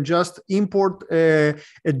where you can just import a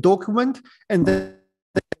document and then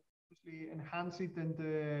enhance it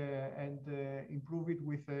and improve it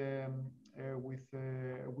with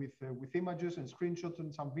images and screenshots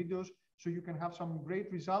and some videos, so you can have some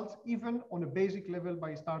great results even on a basic level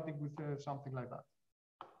by starting with something like that.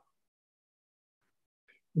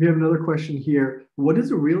 We have another question here. What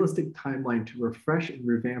is a realistic timeline to refresh and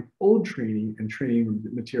revamp old training and training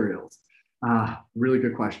materials? Really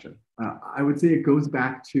good question. I would say it goes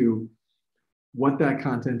back to what that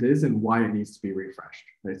content is and why it needs to be refreshed,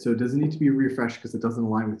 right? So does it need to be refreshed because it doesn't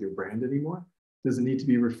align with your brand anymore? Does it need to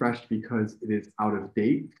be refreshed because it is out of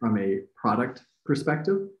date from a product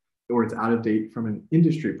perspective, or it's out of date from an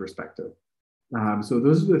industry perspective? So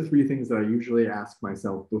those are the three things that I usually ask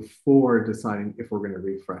myself before deciding if we're going to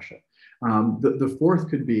refresh it. The fourth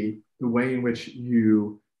could be the way in which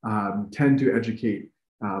you tend to educate,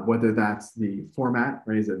 whether that's the format,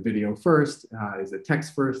 right? Is it video first? Is it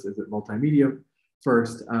text first? Is it multimedia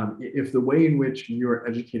first? If the way in which you're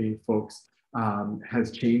educating folks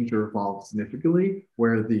has changed or evolved significantly,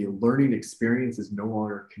 where the learning experience is no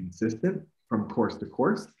longer consistent from course to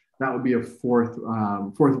course, that would be a fourth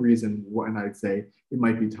reason when I'd say it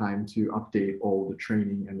might be time to update old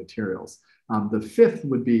training and materials. The fifth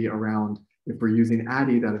would be around, if we're using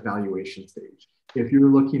ADDIE, that evaluation stage. If you're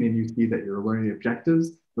looking and you see that your learning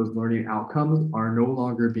objectives, those learning outcomes are no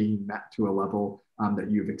longer being met to a level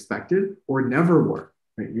that you've expected or never were,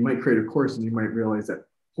 right? You might create a course and you might realize that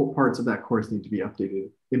whole parts of that course need to be updated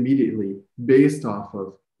immediately based off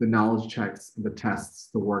of the knowledge checks, the tests,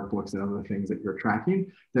 the workbooks, and other things that you're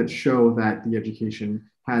tracking that show that the education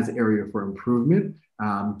has area for improvement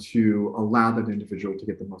to allow that individual to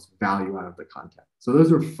get the most value out of the content. So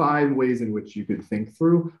those are 5 ways in which you could think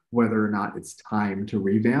through whether or not it's time to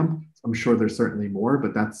revamp. I'm sure there's certainly more,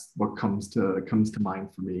 but that's what comes to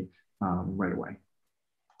mind for me right away.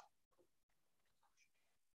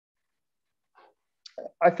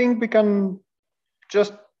 I think we can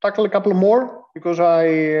just tackle a couple more, because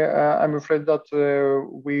I'm afraid that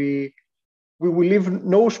we will leave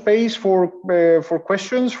no space for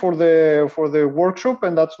questions for the workshop,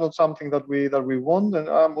 and that's not something that we want. And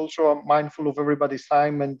I'm also mindful of everybody's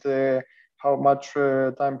time and how much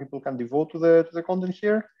time people can devote to the content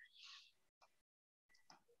here.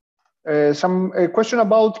 Some question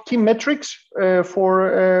about key metrics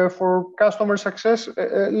for customer success,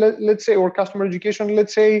 let's say, or customer education.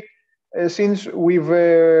 Let's say, since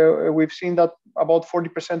we've seen that about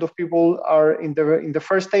 40% of people are in the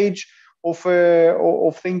first stage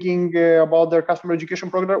of thinking about their customer education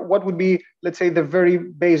program, what would be, let's say, the very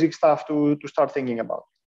basic stuff to start thinking about?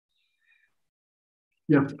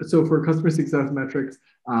 Yeah, so for customer success metrics,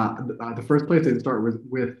 the first place I'd start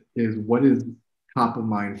with is what is top of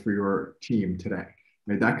mind for your team today.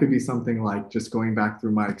 Right? That could be something like, just going back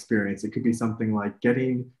through my experience, it could be something like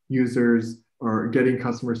getting users or getting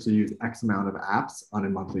customers to use X amount of apps on a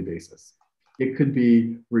monthly basis. It could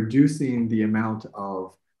be reducing the amount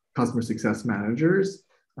of customer success managers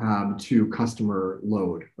to customer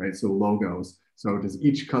load, right? So logos. So does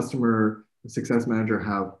each customer success manager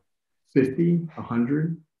have 50,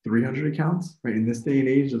 100, 300 accounts, right? In this day and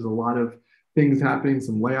age, there's a lot of things happening,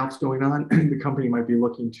 some layoffs going on. The company might be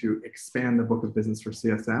looking to expand the book of business for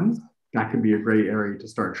CSMs. That could be a great area to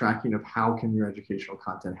start tracking of how can your educational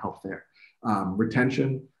content help there.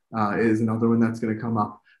 Retention is another one that's going to come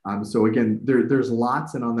up. So again, there's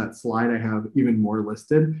lots, and on that slide I have even more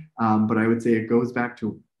listed, but I would say it goes back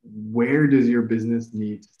to where does your business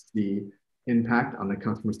need to see impact on the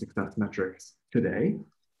customer success metrics today,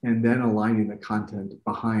 and then aligning the content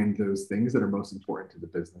behind those things that are most important to the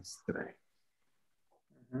business today.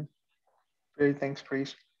 Mm-hmm. Great, thanks,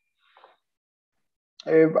 Chris.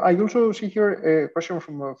 I also see here a question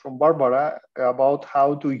from Barbara about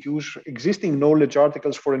how to use existing knowledge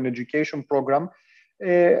articles for an education program.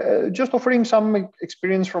 Just offering some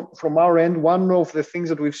experience from our end, one of the things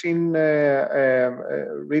that we've seen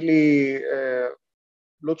really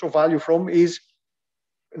lots of value from is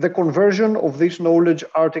the conversion of these knowledge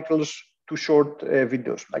articles to short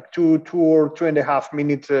videos, like two or 2.5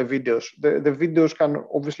 minute videos. The videos can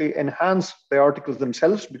obviously enhance the articles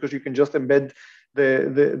themselves, because you can just embed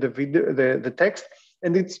the text,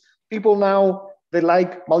 and it's people now, they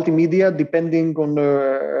like multimedia depending on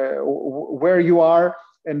where you are,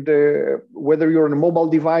 and whether you're on a mobile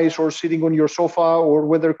device or sitting on your sofa, or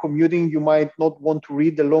whether commuting, you might not want to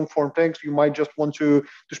read the long form text. You might just want to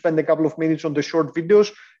spend a couple of minutes on the short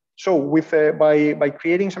videos. So with by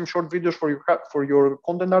creating some short videos for your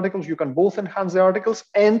content articles, you can both enhance the articles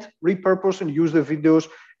and repurpose and use the videos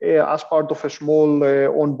as part of a small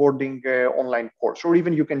onboarding online course. Or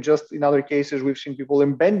even you can just, in other cases, we've seen people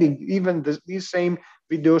embedding even these same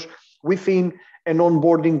videos within an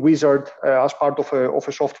onboarding wizard as part of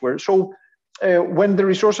a software. So when the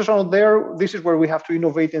resources are not there, this is where we have to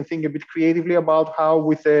innovate and think a bit creatively about how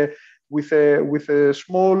with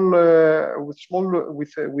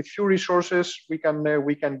few resources we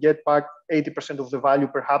can get back 80% of the value,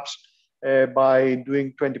 perhaps by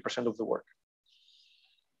doing 20% of the work.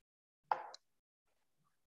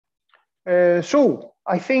 So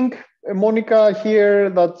I think Monica here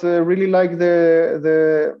that really liked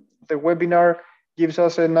the webinar gives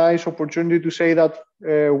us a nice opportunity to say that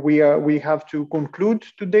we have to conclude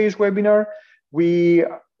today's webinar. We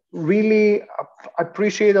really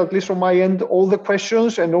appreciate, at least from my end, all the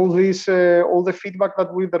questions and all the feedback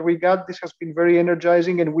that we got. This has been very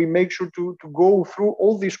energizing, and we make sure to go through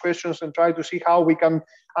all these questions and try to see how we can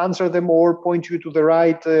answer them or point you to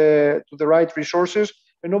the right resources.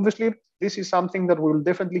 And obviously, this is something that we will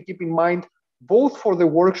definitely keep in mind, both for the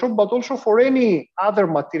workshop, but also for any other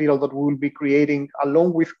material that we will be creating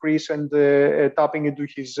along with Chris and tapping into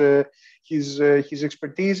his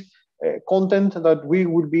expertise. Content that we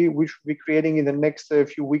should be creating in the next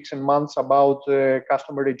few weeks and months about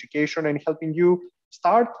customer education and helping you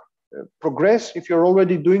start, progress if you're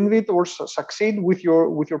already doing it, or succeed with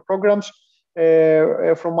your programs.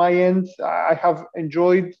 From my end, I have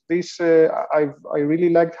enjoyed this. I really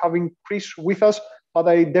liked having Chris with us, but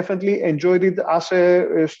I definitely enjoyed it as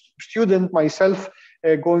a student myself,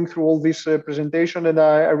 going through all this presentation, and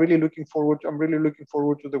I'm really looking forward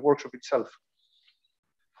to the workshop itself.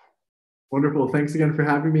 Wonderful. Thanks again for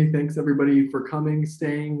having me. Thanks everybody for coming,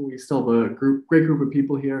 staying. We still have a great group of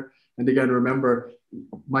people here. And again, remember,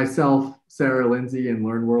 myself, Sarah, Lindsay, and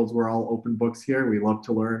Learn Worlds, we're all open books here. We love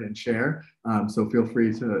to learn and share. So feel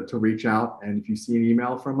free to reach out. And if you see an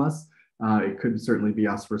email from us, it could certainly be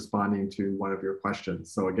us responding to one of your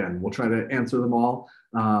questions. So again, we'll try to answer them all.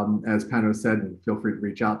 As Panos said, and feel free to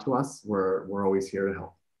reach out to us. We're always here to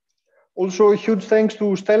help. Also, a huge thanks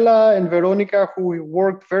to Stella and Veronica, who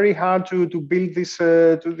worked very hard to build this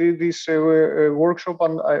workshop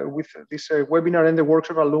and with this webinar and the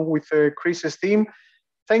workshop, along with Chris's team.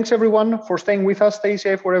 Thanks everyone for staying with us. Stay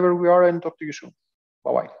safe wherever we are, and talk to you soon.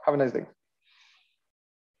 Bye-bye. Have a nice day.